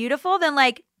what's beautiful, then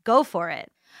like go for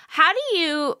it. How do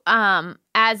you,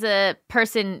 as a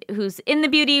person who's in the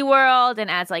beauty world and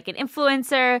as like an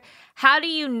influencer, how do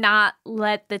you not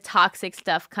let the toxic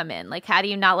stuff come in? Like, how do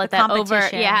you not let The that over?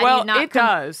 competition. Yeah, how do Well, you not it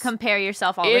does. compare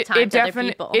yourself all the time to other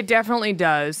people? It definitely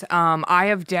does. I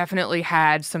have definitely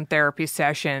had some therapy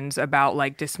sessions about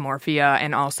like dysmorphia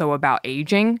and also about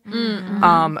aging.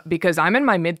 Because I'm in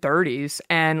my mid-30s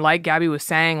and like Gabby was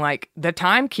saying, like the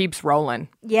time keeps rolling.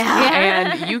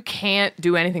 Yeah. And you can't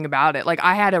do anything about it. Like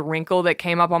I had a wrinkle that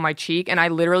came up on my cheek and I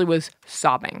literally was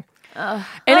sobbing. And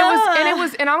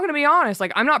I'm gonna be honest,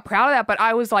 like I'm not proud of that, but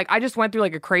I was like, I just went through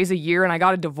like a crazy year and I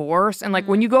got a divorce. And like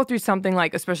when you go through something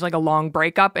like, especially like a long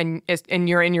breakup and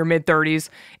you're in your mid-30s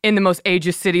in the most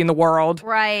ageist city in the world.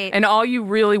 Right. And all you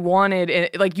really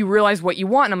wanted, like you realize what you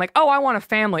want. And I'm like, oh, I want a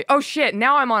family. Oh shit,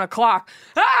 now I'm on a clock.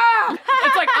 Ah!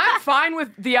 It's like, I'm fine with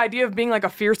the idea of being like a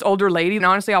fierce older lady. And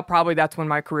honestly, that's when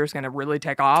my career's gonna really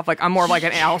take off. Like I'm more of like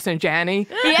an Allison Janney.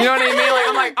 You know what I mean? Like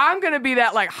I'm like, I'm gonna be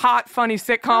that like hot, funny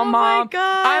sitcom mom.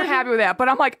 God. I'm happy with that. But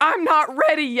I'm like, I'm not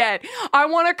ready yet. I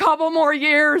want a couple more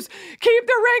years. Keep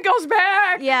the wrinkles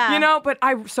back. Yeah. You know, but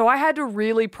I had to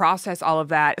really process all of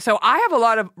that. So I have a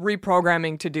lot of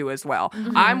reprogramming to do as well.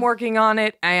 I'm working on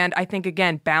it. And I think,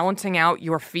 again, balancing out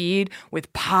your feed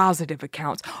with positive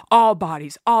accounts, all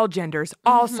bodies, all genders,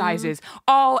 all sizes,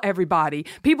 all everybody,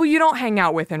 people you don't hang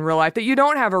out with in real life that you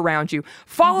don't have around you.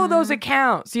 Follow those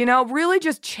accounts, you know, really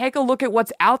just take a look at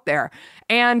what's out there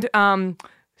and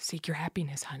seek your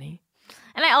happiness, honey.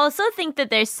 And I also think that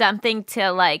there's something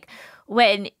to like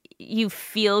when you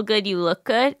feel good, you look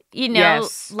good. You know,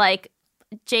 Yes. like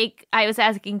Jake, I was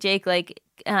asking Jake like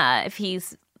if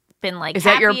he's been like Is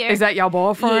happier. that your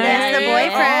boyfriend? Yes, the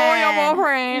boyfriend. Oh, your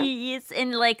boyfriend. Yes,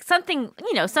 and like something,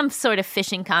 you know, some sort of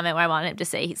fishing comment where I want him to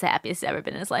say he's the happiest he's ever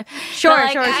been in his life. Sure,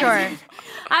 But, like, sure.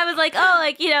 I was like, oh,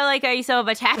 like, you know, like, are you so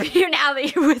much happier now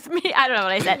that you're with me? I don't know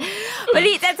what I said. But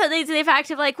that's something to the fact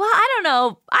of like, well, I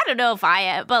don't know if I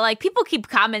am. But like, people keep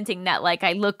commenting that like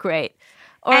I look great.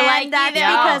 Or And like, that's you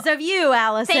know, because of you,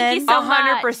 Allison. Thank you so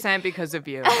much. 100% because of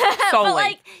you. But Solely.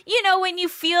 like, you know, when you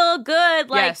feel good,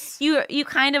 like Yes. you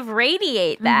kind of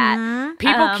radiate that.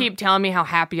 People keep telling me how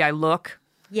happy I look.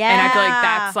 Yeah. And I feel like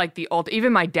that's like the ultimate.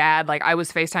 Even my dad, like I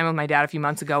was FaceTime with my dad a few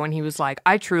months ago and he was like,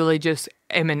 I truly just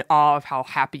am in awe of how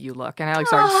happy you look. And I like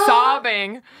started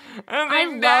sobbing. I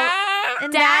love- Dad.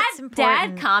 And Dad that's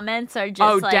important. comments are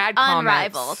just like dad comments.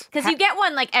 unrivaled because you get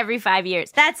one like every 5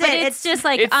 years. That's but it. It's just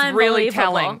like It's really unbelievable.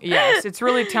 telling. Yes, it's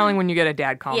really telling when you get a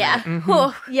dad comment. Yeah. Mhm.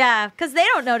 Whew. Yeah, because they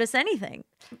don't notice anything.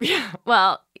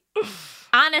 Well,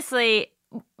 honestly,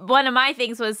 one of my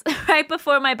things was right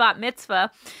before my bat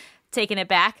mitzvah. Taking it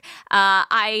back,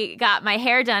 I got my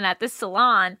hair done at the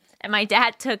salon, and my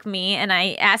dad took me, and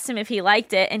I asked him if he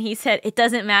liked it, and he said, "It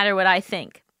doesn't matter what I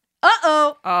think."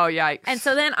 Uh-oh. Oh, yikes. And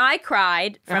so then I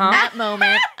cried from that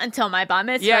moment until my bat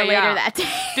mitzvah Yeah, later yeah. that day.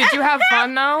 Did you have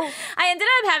fun though? I ended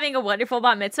up having a wonderful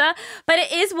bat mitzvah, but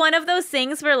it is one of those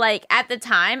things where, like, at the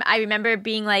time, I remember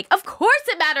being like, of course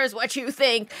it matters what you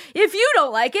think. If you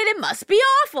don't like it, it must be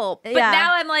awful. But Yeah.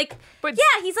 now I'm like, But-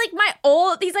 yeah, he's like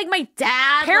my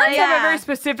dad. Parents like, have a very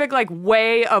specific like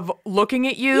way of looking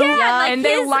at you, Yeah, like and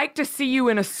they his- like to see you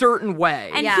in a certain way.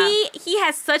 And Yeah. he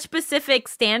has such specific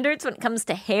standards when it comes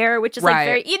to hair, which is Right. like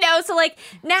very, you know, so like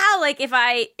now, like if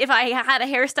I had a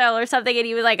hairstyle or something and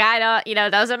he was like, I don't, you know, it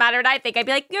doesn't matter what I think, I'd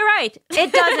be like, you're right.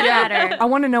 It doesn't matter. I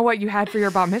want to know what you had for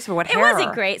your bat mitzvah. What It hair?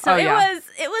 wasn't great. So Oh, yeah.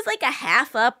 it was like a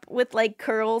half up with like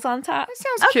curls on top.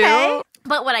 Sounds Okay. cute.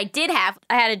 But what I did have,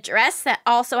 I had a dress that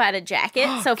also had a jacket.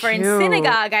 So for in Cute.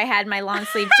 synagogue, I had my long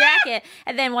sleeve jacket.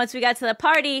 And then once we got to the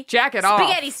party, Jacket off.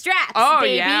 spaghetti straps, Oh,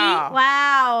 baby. yeah.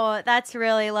 Wow, that's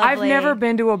really lovely. I've never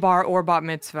been to a bar or bat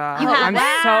mitzvah. I'm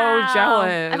haven't? so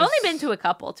jealous. I've only been to a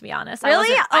couple, to be honest.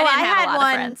 Really? I I didn't have a had lot of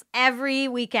one friends. every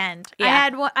weekend. I Yeah.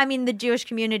 had one, I mean, the Jewish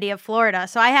community of Florida.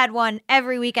 So I had one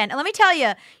every weekend. And let me tell you,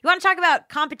 you want to talk about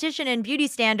competition and beauty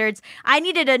standards? I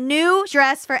needed a new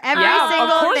dress for every Yeah, of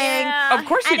single course. thing. Yeah. Of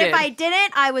course you And did. if I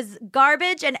didn't, I was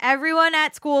garbage, and everyone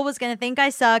at school was going to think I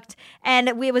sucked. And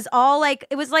it was all like,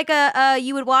 it was like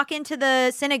you would walk into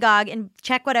the synagogue and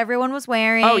check what everyone was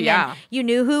wearing. Oh, yeah. And you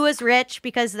knew who was rich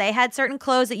because they had certain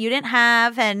clothes that you didn't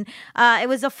have. And it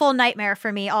was a full nightmare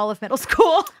for me all of middle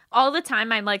school. All the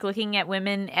time I'm like looking at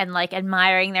women and like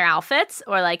admiring their outfits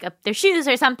or like their shoes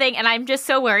or something, and I'm just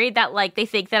so worried that like they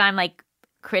think that I'm like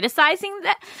criticizing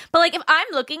that. But like if I'm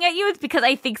looking at you, it's because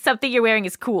I think something you're wearing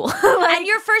is cool. Like, And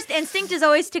your first instinct is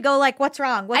always to go like, what's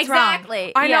wrong? What's wrong?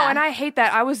 exactly. I know, Yeah. and I hate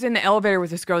that. I was in the elevator with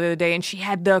this girl the other day, and she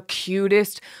had the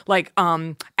cutest, like,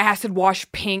 acid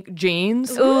wash pink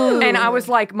jeans. And I was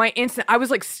like, I was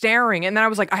like staring, and then I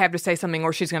was like, I have to say something,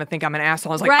 or she's gonna think I'm an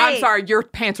asshole. I was like, I'm Right. sorry, your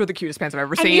pants were the cutest pants I've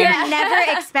ever And seen. you're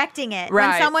never expecting it. When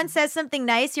Right. someone says something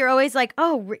nice, you're always like,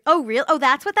 oh, real? Oh,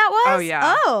 that's what that was? Oh,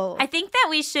 yeah. Oh. I think that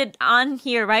we should on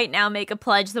here right now make a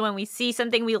pledge that when we see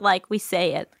something we like, we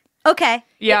say it. Okay.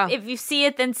 Yeah. If you see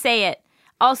it, then say it.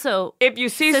 Also, If you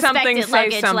see something, suspected say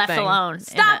luggage something. left alone.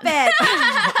 Stop it.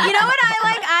 You know what I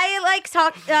like? I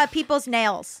like people's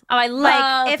nails. Oh, I love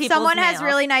Like if people's someone has nails.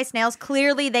 really nice nails,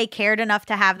 clearly they cared enough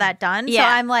to have that done. So Yeah.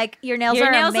 I'm like, your nails Your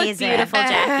are nails amazing. look beautiful,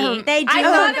 Jackie. They do I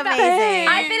look thought about- amazing.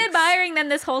 I've been admiring them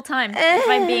this whole time, if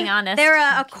I'm being honest. They're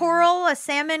a coral, a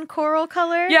salmon coral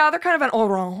color. Yeah, they're kind of an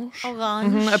orange.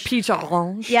 Orange. A peach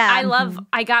orange. Yeah.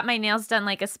 I got my nails done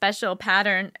like a special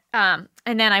pattern.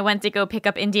 And then I went to go pick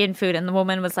up Indian food, and the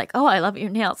woman was like, "Oh, I love your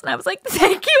nails." And I was like,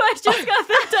 "Thank you. I just got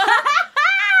them done."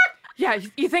 Yeah,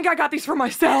 you think I got these for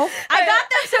myself? I got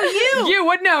them so You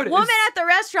would notice. woman at the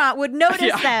restaurant would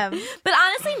notice them. But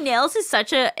honestly, nails is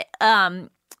such a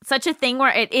thing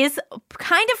where it is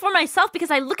kind of for myself because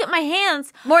I look at my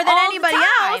hands More than all the anybody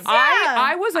time. else. Yeah.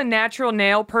 I was a natural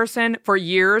nail person for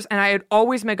years, and I'd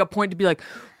always make a point to be like,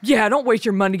 yeah, don't waste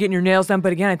your money getting your nails done.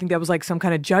 But again, I think that was like some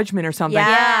kind of judgment or something.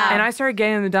 Yeah. And I started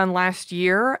getting them done last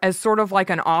year as sort of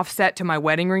like an offset to my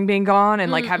wedding ring being gone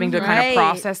and like having to kind Right. of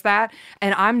process that.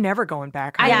 And I'm never going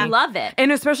back. I honey. love it.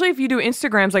 And especially if you do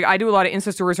Instagrams, like I do a lot of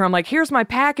Insta stories where I'm like, here's my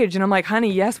package. And I'm like,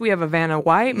 honey, yes, we have a Vanna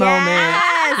White moment.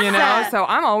 Yes. You know? So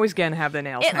I'm always going to have the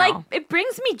nails It now. it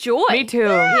brings me joy. Me too.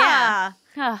 Yeah.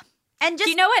 Ugh. And just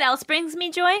Do you know what else brings me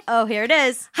joy? oh, here it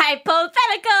is.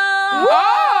 Hypothetical.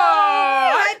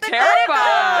 Oh, I'm Hypotheticals.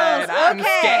 terrified. I'm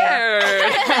Okay.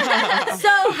 scared. So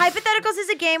hypotheticals is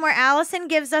a game where Allison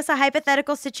gives us a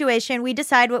hypothetical situation. We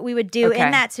decide what we would do Okay.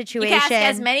 in that You situation. can ask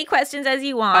as many questions as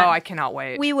you want. Oh, I cannot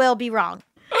wait. We will be wrong.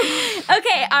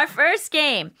 Okay, our first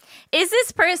game. Is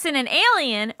this person an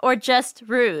alien or just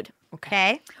rude?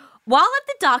 Okay. While at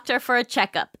the doctor for a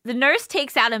checkup, the nurse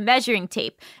takes out a measuring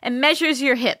tape and measures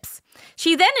your hips.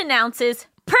 She then announces,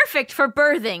 "Perfect for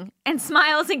birthing," and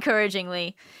smiles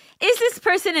encouragingly. Is this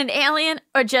person an alien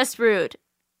or just rude?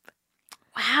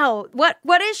 Wow.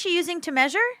 What is she using to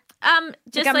measure?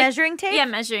 Just a measuring tape? Yeah,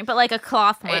 measuring, but like a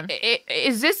cloth one.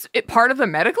 Is this part of the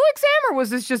medical exam, or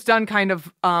was this just done kind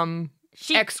of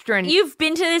extra? You've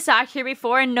been to this doctor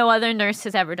before, and no other nurse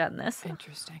has ever done this.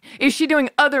 Interesting. Is she doing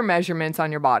other measurements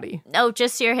on your body? No,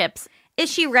 just your hips.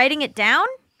 Is she writing it down?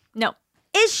 No,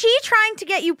 Is she trying to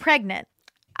get you pregnant?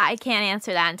 I can't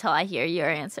answer that until I hear your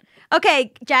answer.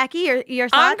 Okay, Jackie, your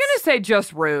thoughts? I'm gonna say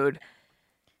just rude.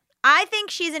 I think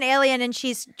she's an alien and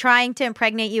she's trying to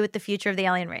impregnate you with the future of the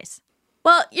alien race.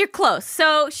 Well, you're close.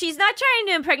 So she's not trying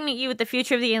to impregnate you with the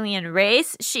future of the alien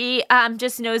race. She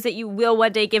just knows that you will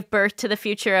one day give birth to the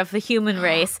future of the human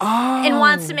race and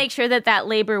wants to make sure that that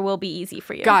labor will be easy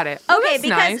for you. Got it. Okay, That's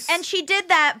because nice. and she did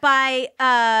that by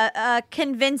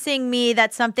convincing me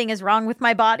that something is wrong with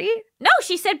my body. No,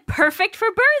 she said perfect for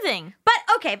birthing. But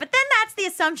okay, but then that's the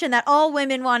assumption that all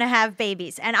women want to have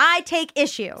babies, and I take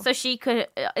issue. So she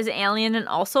is an alien and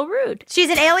also rude. She's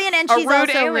an alien and A she's rude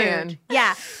also alien. rude.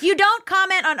 Yeah, you don't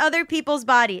comment on other people's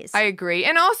bodies. I agree.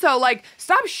 And also, like,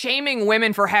 stop shaming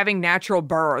women for having natural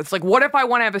births. Like, what if I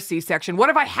want to have a C-section? What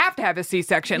if I have to have a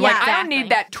C-section? Yeah, like, I don't exactly. need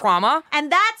that trauma.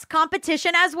 And that's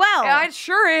competition as well. It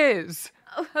sure is.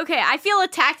 Okay, I feel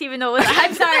attacked even though it was.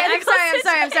 I'm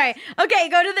sorry. Okay,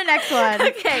 go to the next one.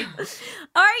 Okay.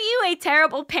 Are you a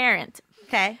terrible parent?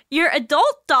 Okay. Your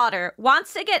adult daughter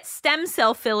wants to get stem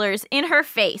cell fillers in her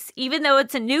face, even though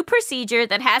it's a new procedure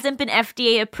that hasn't been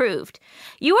FDA approved.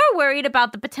 You are worried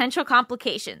about the potential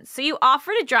complications, so you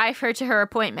offer to drive her to her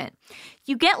appointment.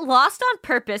 You get lost on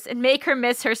purpose and make her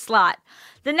miss her slot.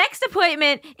 The next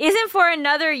appointment isn't for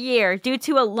another year due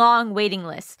to a long waiting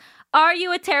list. Are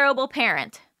you a terrible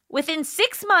parent? Within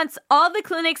 6 months, all the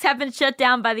clinics have been shut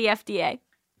down by the FDA.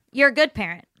 You're a good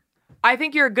parent. I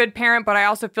think you're a good parent, but I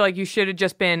also feel like you should have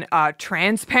just been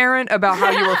transparent about how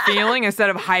you were feeling instead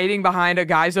of hiding behind a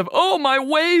guise of, oh, my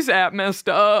Waze app messed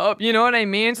up. You know what I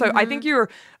mean? So I think you're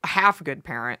a half good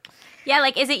parent. Yeah,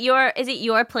 like is it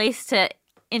your place to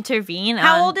intervene?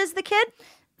 How old is the kid?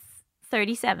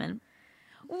 37.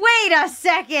 Wait a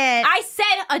second. I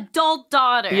said adult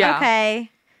daughter. Yeah. Okay.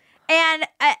 And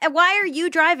why are you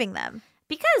driving them?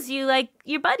 Because you like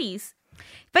your buddies.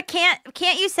 But can't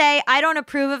you say I don't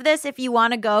approve of this? If you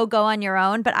want to go on your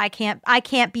own, but I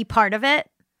can't be part of it.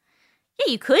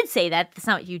 Yeah, you could say that. That's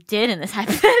not what you did in this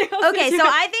hypothetical. Okay, so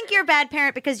I think you're a bad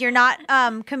parent because you're not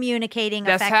communicating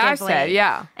That's effectively. how I said,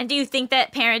 yeah. And do you think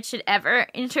that parents should ever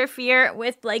interfere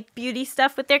with like beauty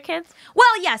stuff with their kids?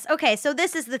 Well, yes. Okay, so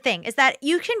this is the thing: is that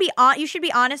you should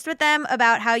be honest with them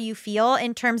about how you feel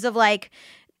in terms of like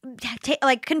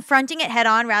confronting it head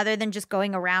on rather than just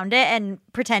going around it and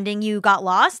pretending you got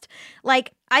lost.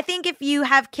 Like, I think if you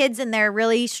have kids and they're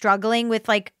really struggling with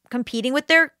like competing with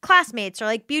their classmates or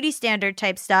like beauty standard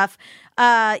type stuff,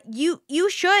 you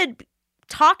should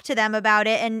talk to them about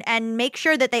it and make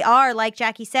sure that they are, like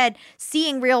Jackie said,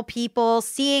 seeing real people,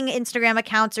 seeing Instagram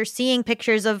accounts or seeing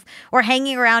pictures of or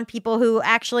hanging around people who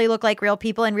actually look like real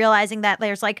people and realizing that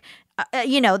there's like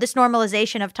this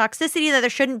normalization of toxicity that there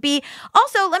shouldn't be.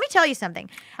 Also, let me tell you something.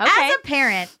 Okay.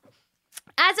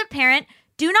 As a parent,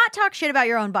 do not talk shit about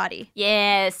your own body.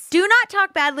 Yes. Do not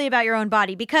talk badly about your own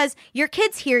body because your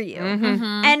kids hear you.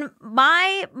 And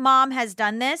my mom has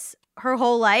done this her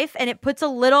whole life, and it puts a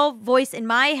little voice in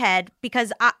my head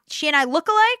because she and I look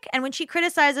alike, and when she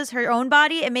criticizes her own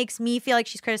body, it makes me feel like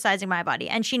she's criticizing my body,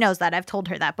 and she knows that. I've told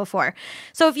her that before.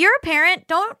 So if you're a parent,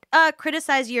 don't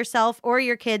criticize yourself or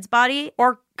your kid's body.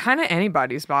 Or kind of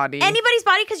anybody's body.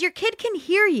 Because your kid can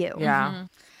hear you. Yeah.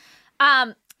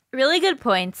 Really good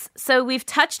points. So we've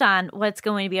touched on what's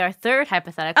going to be our third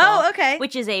hypothetical. Oh, okay.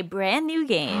 Which is a brand new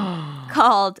game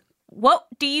called What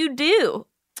Do You Do?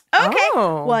 Okay.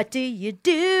 Oh. What do you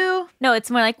do? No, it's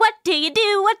more like, what do you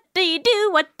do? What do you do?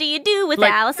 What do you do with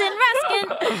Like- Allison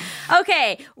Ruskin?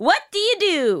 Okay, what do you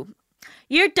do?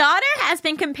 Your daughter has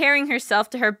been comparing herself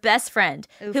to her best friend,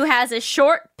 who has a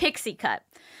short pixie cut.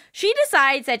 She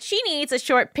decides that she needs a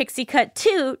short pixie cut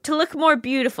too to look more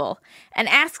beautiful and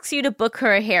asks you to book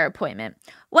her a hair appointment.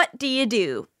 What do you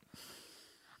do?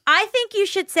 I think you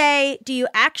should say, do you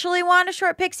actually want a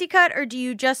short pixie cut or do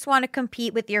you just want to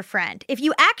compete with your friend? If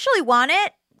you actually want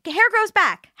it, hair grows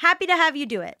back. Happy to have you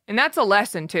do it. And that's a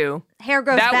lesson too. Hair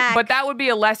grows back. But that would be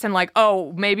a lesson like,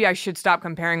 oh, maybe I should stop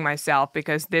comparing myself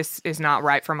because this is not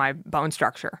right for my bone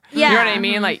structure. Yeah. You know what I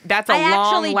mean? Like, that's a I long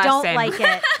actually lesson. don't like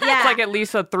it. Yeah. It's like at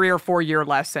least a 3 or 4 year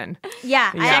lesson.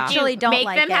 Yeah, I Yeah. actually don't Make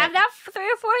like them it. have that 3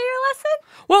 or 4 year lesson?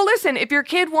 Well, listen, if your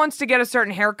kid wants to get a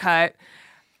certain haircut,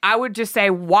 I would just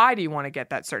say, why do you want to get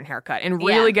that certain haircut? And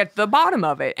really Yeah. get to the bottom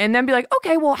of it. And then be like,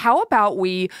 okay, well, how about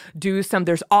we do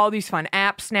there's all these fun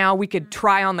apps now. We could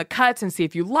try on the cuts and see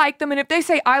if you like them. And if they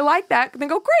say, I like that, then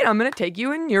go, great, I'm going to take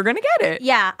you and you're going to get it.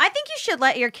 Yeah, I think you should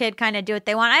let your kid kind of do what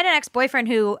they want. I had an ex-boyfriend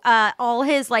who all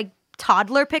his like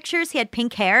toddler pictures, he had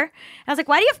pink hair. And I was like,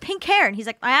 why do you have pink hair? And he's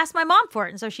like, I asked my mom for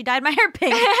it, and so she dyed my hair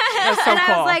pink. That's so And I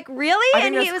cool. was like, really? I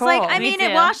think And he that's was like, cool. I Me mean, too.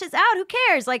 it washes out. Who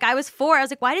cares? Like, I was 4. I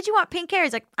was like, why did you want pink hair?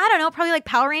 He's like, I don't know, probably like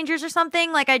Power Rangers or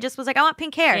something. Like, I just was like, I want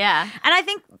pink hair. Yeah. And I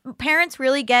think parents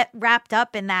really get wrapped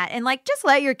up in that. And like, just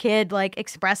let your kid like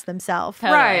express themselves.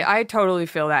 Totally. Right. I totally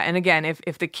feel that. And again,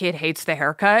 if the kid hates the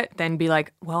haircut, then be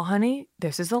like, well, honey,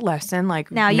 this is a lesson.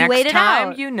 Like, Now you next wait it time,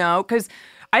 out. you know, because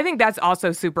I think that's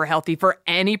also super healthy for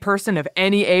any person of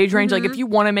any age range. Like, if you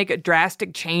want to make a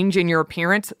drastic change in your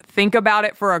appearance, think about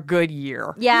it for a good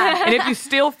year. Yeah. And if you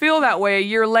still feel that way a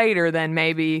year later, then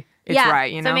maybe it's Yeah.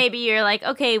 right, you know? So maybe you're like,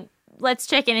 okay, let's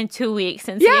check in 2 weeks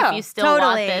and see Yeah, if you still want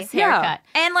totally. this Yeah. haircut.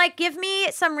 And like, give me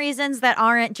some reasons that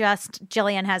aren't just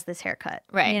Jillian has this haircut.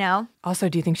 Right. You know? Also,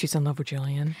 do you think she's in love with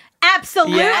Jillian?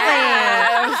 Absolutely.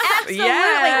 Yes. Absolutely.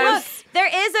 Yes. Look, there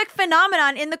is a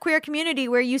phenomenon in the queer community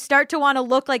where you start to want to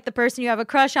look like the person you have a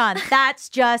crush on. That's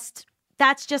just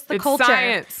the It's culture.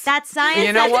 science. That's science.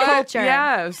 You know that's what? culture.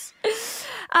 Yes.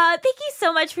 Thank you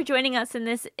so much for joining us in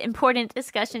this important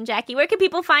discussion, Jackie. Where can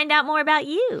people find out more about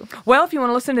you? Well, if you want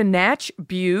to listen to Natch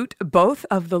Butte, both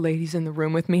of the ladies in the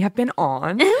room with me have been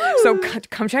on. So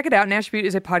come check it out. Natch Butte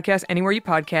is a podcast anywhere you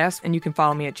podcast, and you can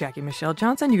follow me at Jackie Michelle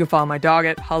Johnson. You can follow my dog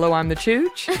at Hello, I'm the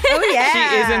Chooch. Oh yeah.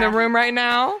 She is in the room right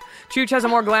now. Chooch has a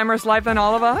more glamorous life than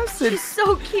all of us. She's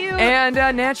so cute. And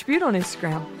Natch Butte on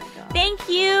Instagram. Thank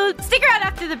you. Stick around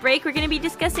after the break. We're going to be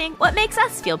discussing what makes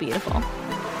us feel beautiful.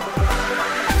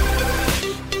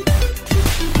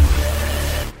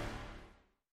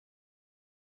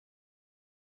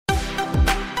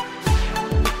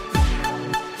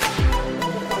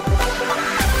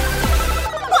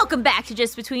 Welcome back to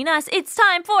Just Between Us. It's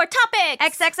time for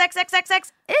topics.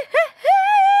 XXXXXX.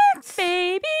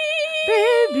 Baby.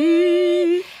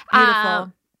 Baby.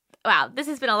 Beautiful. Wow, this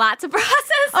has been a lot to process.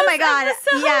 Oh my this God.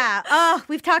 episode. Yeah. Oh,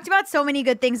 we've talked about so many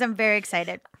good things. I'm very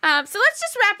excited. So let's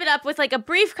just wrap it up with like a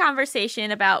brief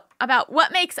conversation about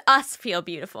what makes us feel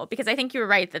beautiful, because I think you're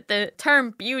right that the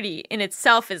term beauty in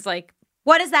itself is like,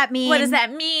 What does that mean? what does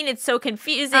that mean? It's so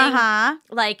confusing. Uh-huh.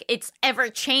 Like it's ever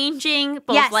changing,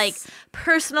 both Yes. like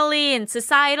personally and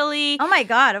societally. Oh my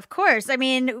God, of course. I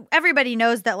mean, everybody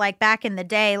knows that like back in the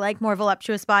day, like more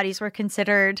voluptuous bodies were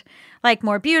considered like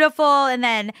more beautiful. And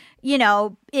then, you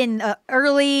know, in the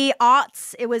early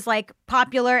aughts, it was like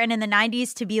popular. And in the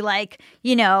 90s to be like,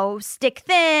 you know, stick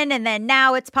thin. And then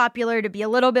now it's popular to be a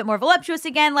little bit more voluptuous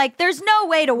again. Like there's no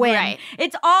way to win. Right.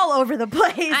 It's all over the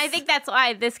place. I think that's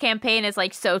why this campaign is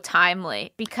like so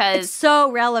timely, because it's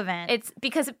so relevant. it's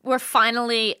because we're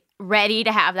finally ready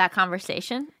to have that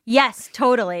conversation. Yes,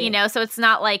 totally. You know, so it's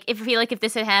not like, if I feel like if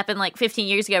this had happened like 15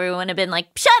 years ago, everyone would have been like,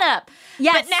 shut up.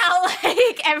 Yes. But now,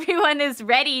 like, everyone is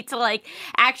ready to, like,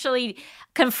 actually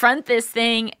confront this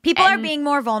thing. People are being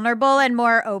more vulnerable and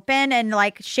more open and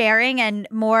like sharing and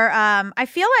more, I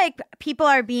feel like people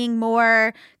are being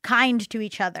more kind to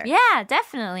each other. Yeah,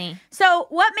 definitely. So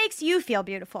what makes you feel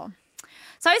beautiful?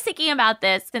 So I was thinking about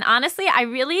this, and honestly, I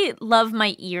really love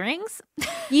my earrings.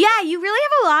 Yeah, you really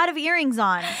have a lot of earrings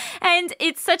on. And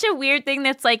it's such a weird thing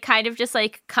that's like kind of just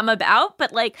like come about,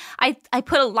 but like I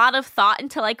put a lot of thought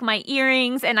into like my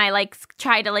earrings, and I like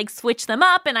try to like switch them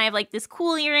up, and I have like this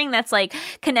cool earring that's like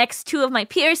connects two of my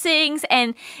piercings,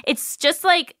 and it's just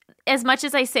like, as much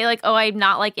as I say like, oh, I'm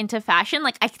not like into fashion,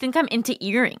 like I think I'm into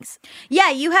earrings. Yeah,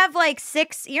 you have like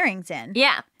 6 earrings in.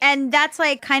 Yeah. And that's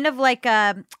like kind of like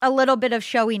a little bit of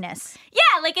showiness.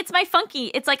 Yeah, like it's my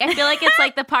funky. It's like I feel like it's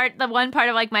like the one part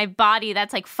of like my body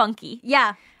that's like funky.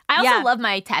 Yeah. I also love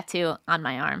my tattoo on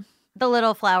my arm. The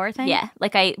little flower thing? Yeah.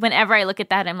 Like whenever I look at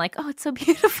that, I'm like, oh, it's so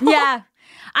beautiful. Yeah.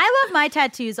 I love my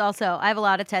tattoos also. I have a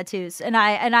lot of tattoos and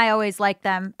I always like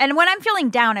them. And when I'm feeling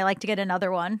down, I like to get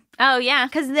another one. Oh, yeah.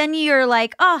 Because then you're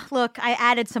like, oh, look, I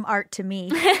added some art to me.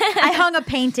 I hung a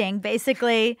painting,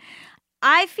 basically.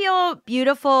 I feel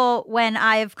beautiful when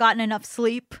I've gotten enough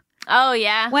sleep. Oh,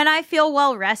 yeah. When I feel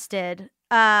well rested,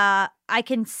 I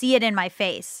can see it in my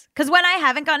face. Because when I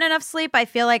haven't gotten enough sleep, I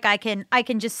feel like I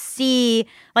can just see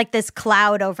like this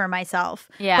cloud over myself.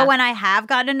 Yeah. But when I have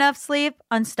gotten enough sleep,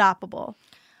 unstoppable.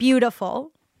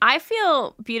 Beautiful. I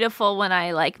feel beautiful when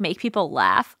I like make people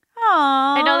laugh.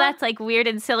 Aww. I know that's like weird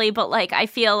and silly, but like I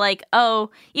feel like, oh,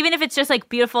 even if it's just like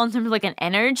beautiful in terms of like an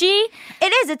energy.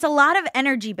 It is. It's a lot of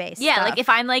energy based. Yeah, stuff. like if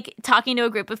I'm like talking to a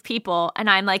group of people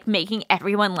and I'm like making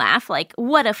everyone laugh, like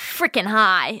what a freaking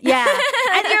high. Yeah.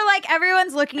 And you're like,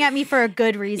 everyone's looking at me for a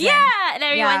good reason. Yeah, and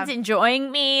everyone's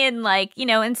enjoying me, and like, you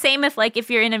know, and same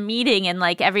if you're in a meeting and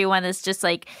like everyone is just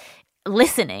like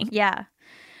listening. Yeah.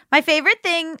 My favorite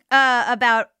thing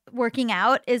about working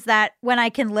out is that when I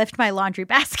can lift my laundry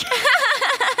basket.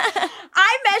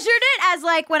 I measured it as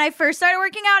like when I first started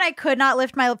working out, I could not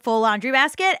lift my full laundry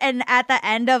basket. And at the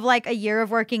end of like a year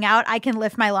of working out, I can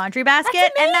lift my laundry basket.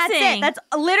 That's and that's amazing. it. That's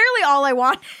literally all I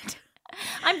wanted.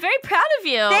 I'm very proud of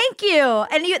you. Thank you.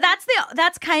 And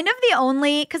that's kind of the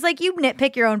only, because like you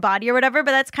nitpick your own body or whatever,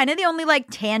 but that's kind of the only like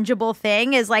tangible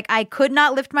thing is like I could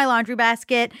not lift my laundry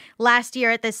basket last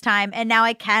year at this time, and now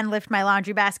I can lift my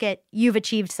laundry basket. You've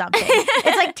achieved something.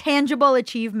 It's like tangible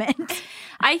achievement.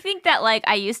 I think that like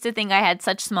I used to think I had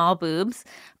such small boobs,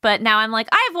 but now I'm like,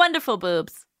 I have wonderful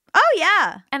boobs. Oh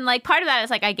yeah. And like part of that is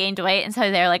like I gained weight, and so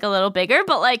they're like a little bigger,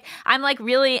 but like I'm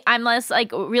less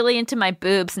like really into my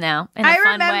boobs now in a I fun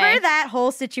remember way. that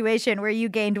whole situation where you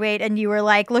gained weight and you were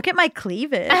like, look at my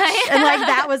cleavage. And like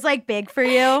that was like big for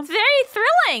you. It's very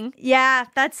thrilling Yeah,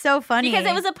 that's so funny. because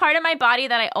it was a part of my body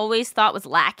that I always thought was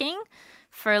lacking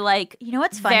for like, you know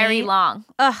what's funny? very long.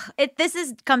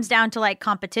 Comes down to like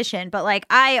competition, but like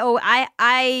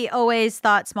I always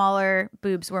thought smaller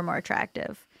boobs were more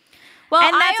attractive. Well,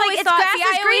 And I that's like, always it's thought, grass see, is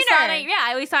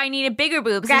I always thought I needed bigger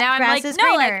boobs. And now I'm Grass like, is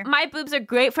no, greener. like my boobs are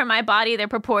great for my body. They're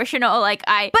proportional. Like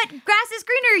But grass is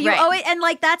greener. You Right. always, and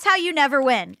like that's how you never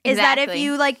win. Is that if Exactly.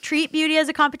 you like treat beauty as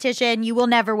a competition, you will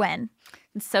never win.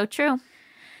 it's so true.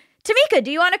 Tamika, do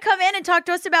you want to come in and talk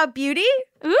to us about beauty?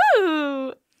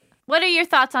 Ooh. What are your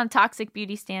thoughts on toxic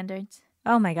beauty standards?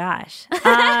 Oh my gosh.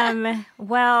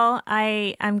 Well,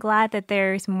 I'm glad that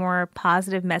there's more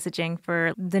positive messaging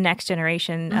for the next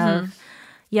generation of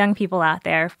young people out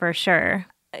there, for sure.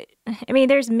 I mean,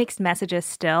 there's mixed messages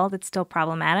still. That's still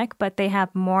problematic, but they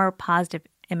have more positive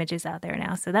images out there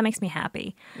now. So that makes me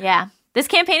happy. Yeah. This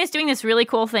campaign is doing this really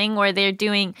cool thing where they're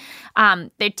doing,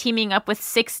 they're teaming up with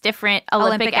 6 different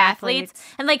Olympic athletes.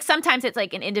 And like sometimes it's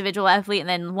like an individual athlete, and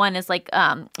then one is like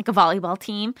a volleyball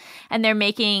team. And they're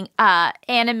making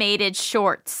animated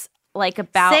shorts like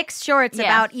about 6 shorts Yeah.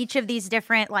 about each of these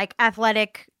different like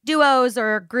athletic duos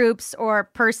or groups or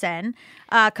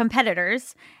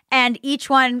competitors. And each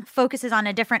one focuses on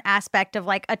a different aspect of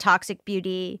like a toxic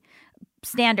beauty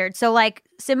standard. So like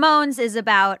Simone's is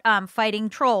about fighting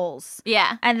trolls.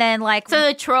 Yeah. And then like So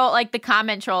the troll, like the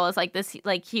comment troll, is like this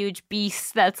like huge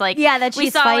beast that's like that we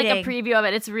she's saw fighting. like a preview of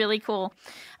it. It's really cool.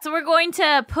 So we're going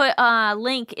to put a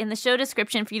link in the show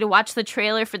description for you to watch the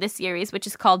trailer for this series, which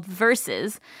is called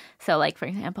Versus. So like for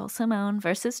example, Simone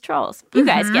versus trolls. You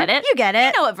guys get it. You get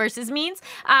it. You know what Versus means.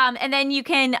 And then you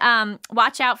can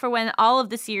watch out for when all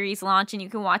of the series launch, and you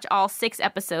can watch all 6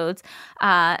 episodes,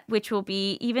 which will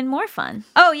be even more fun.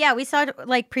 Oh yeah, we saw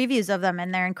like previews of them,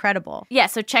 and they're incredible. Yeah,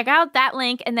 so check out that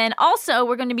link. And then also,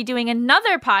 we're going to be doing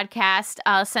another podcast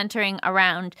centering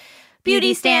around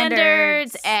beauty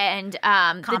standards and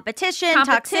competition,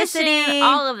 toxicity,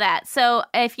 all of that. So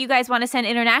if you guys want to send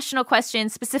international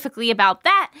questions specifically about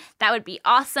that, that would be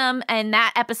awesome. And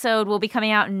that episode will be coming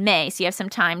out in May. So you have some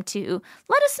time to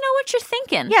let us know what you're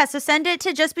thinking. Yeah, so send it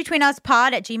to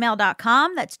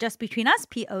justbetweenuspod@gmail.com. That's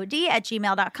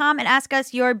justbetweenuspod@gmail.com, and ask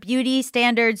us your beauty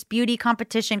standards, beauty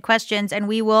competition questions, and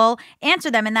we will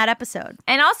answer them in that episode.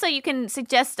 And also you can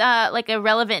suggest like a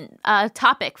relevant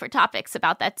topic for topics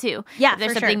about that too. Yeah, if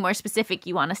there's for something sure. more specific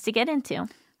you want us to get into.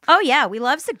 Oh, yeah, we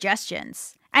love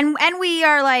suggestions. And we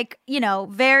are like,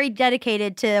 very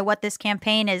dedicated to what this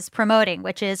campaign is promoting,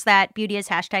 which is that beauty is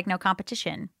 #no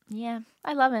competition. Yeah,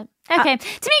 I love it. Okay. Tamika,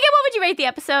 what would you rate the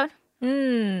episode?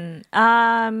 5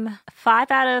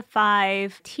 out of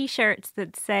 5 T-shirts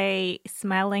that say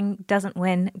 "Smiling doesn't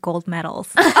win gold medals."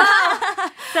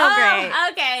 So great.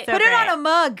 Okay. So Put it great. on a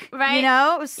mug, Right?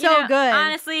 It was so good.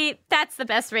 Honestly, that's the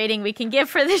best rating we can give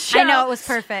for this show. I know, it was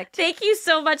perfect. Thank you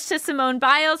so much to Simone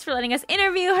Biles for letting us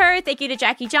interview her. Thank you to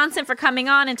Jackie Johnson for coming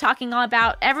on and talking all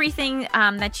about everything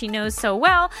that she knows so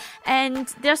well. And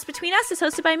Just Between Us is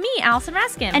hosted by me, Allison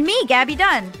Raskin. And me, Gabby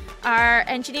Dunn. Our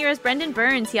engineer is Brendan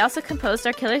Burns. He also composed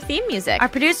our killer theme music. Our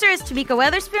producer is Tamika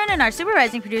Weatherspoon, and our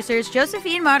supervising producer is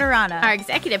Josephine Martirana. Our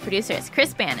executive producer is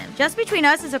Chris Bannon. Just Between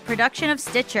Us is a production of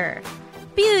Stitcher.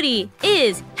 Beauty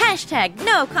is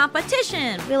 #no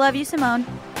competition. We love you, Simone.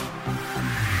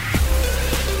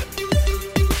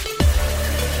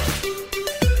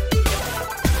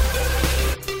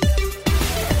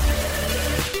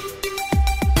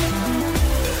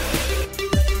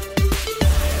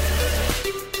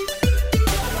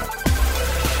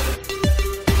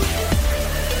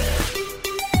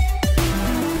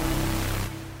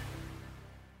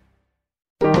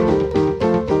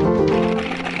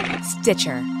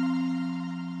 Stitcher.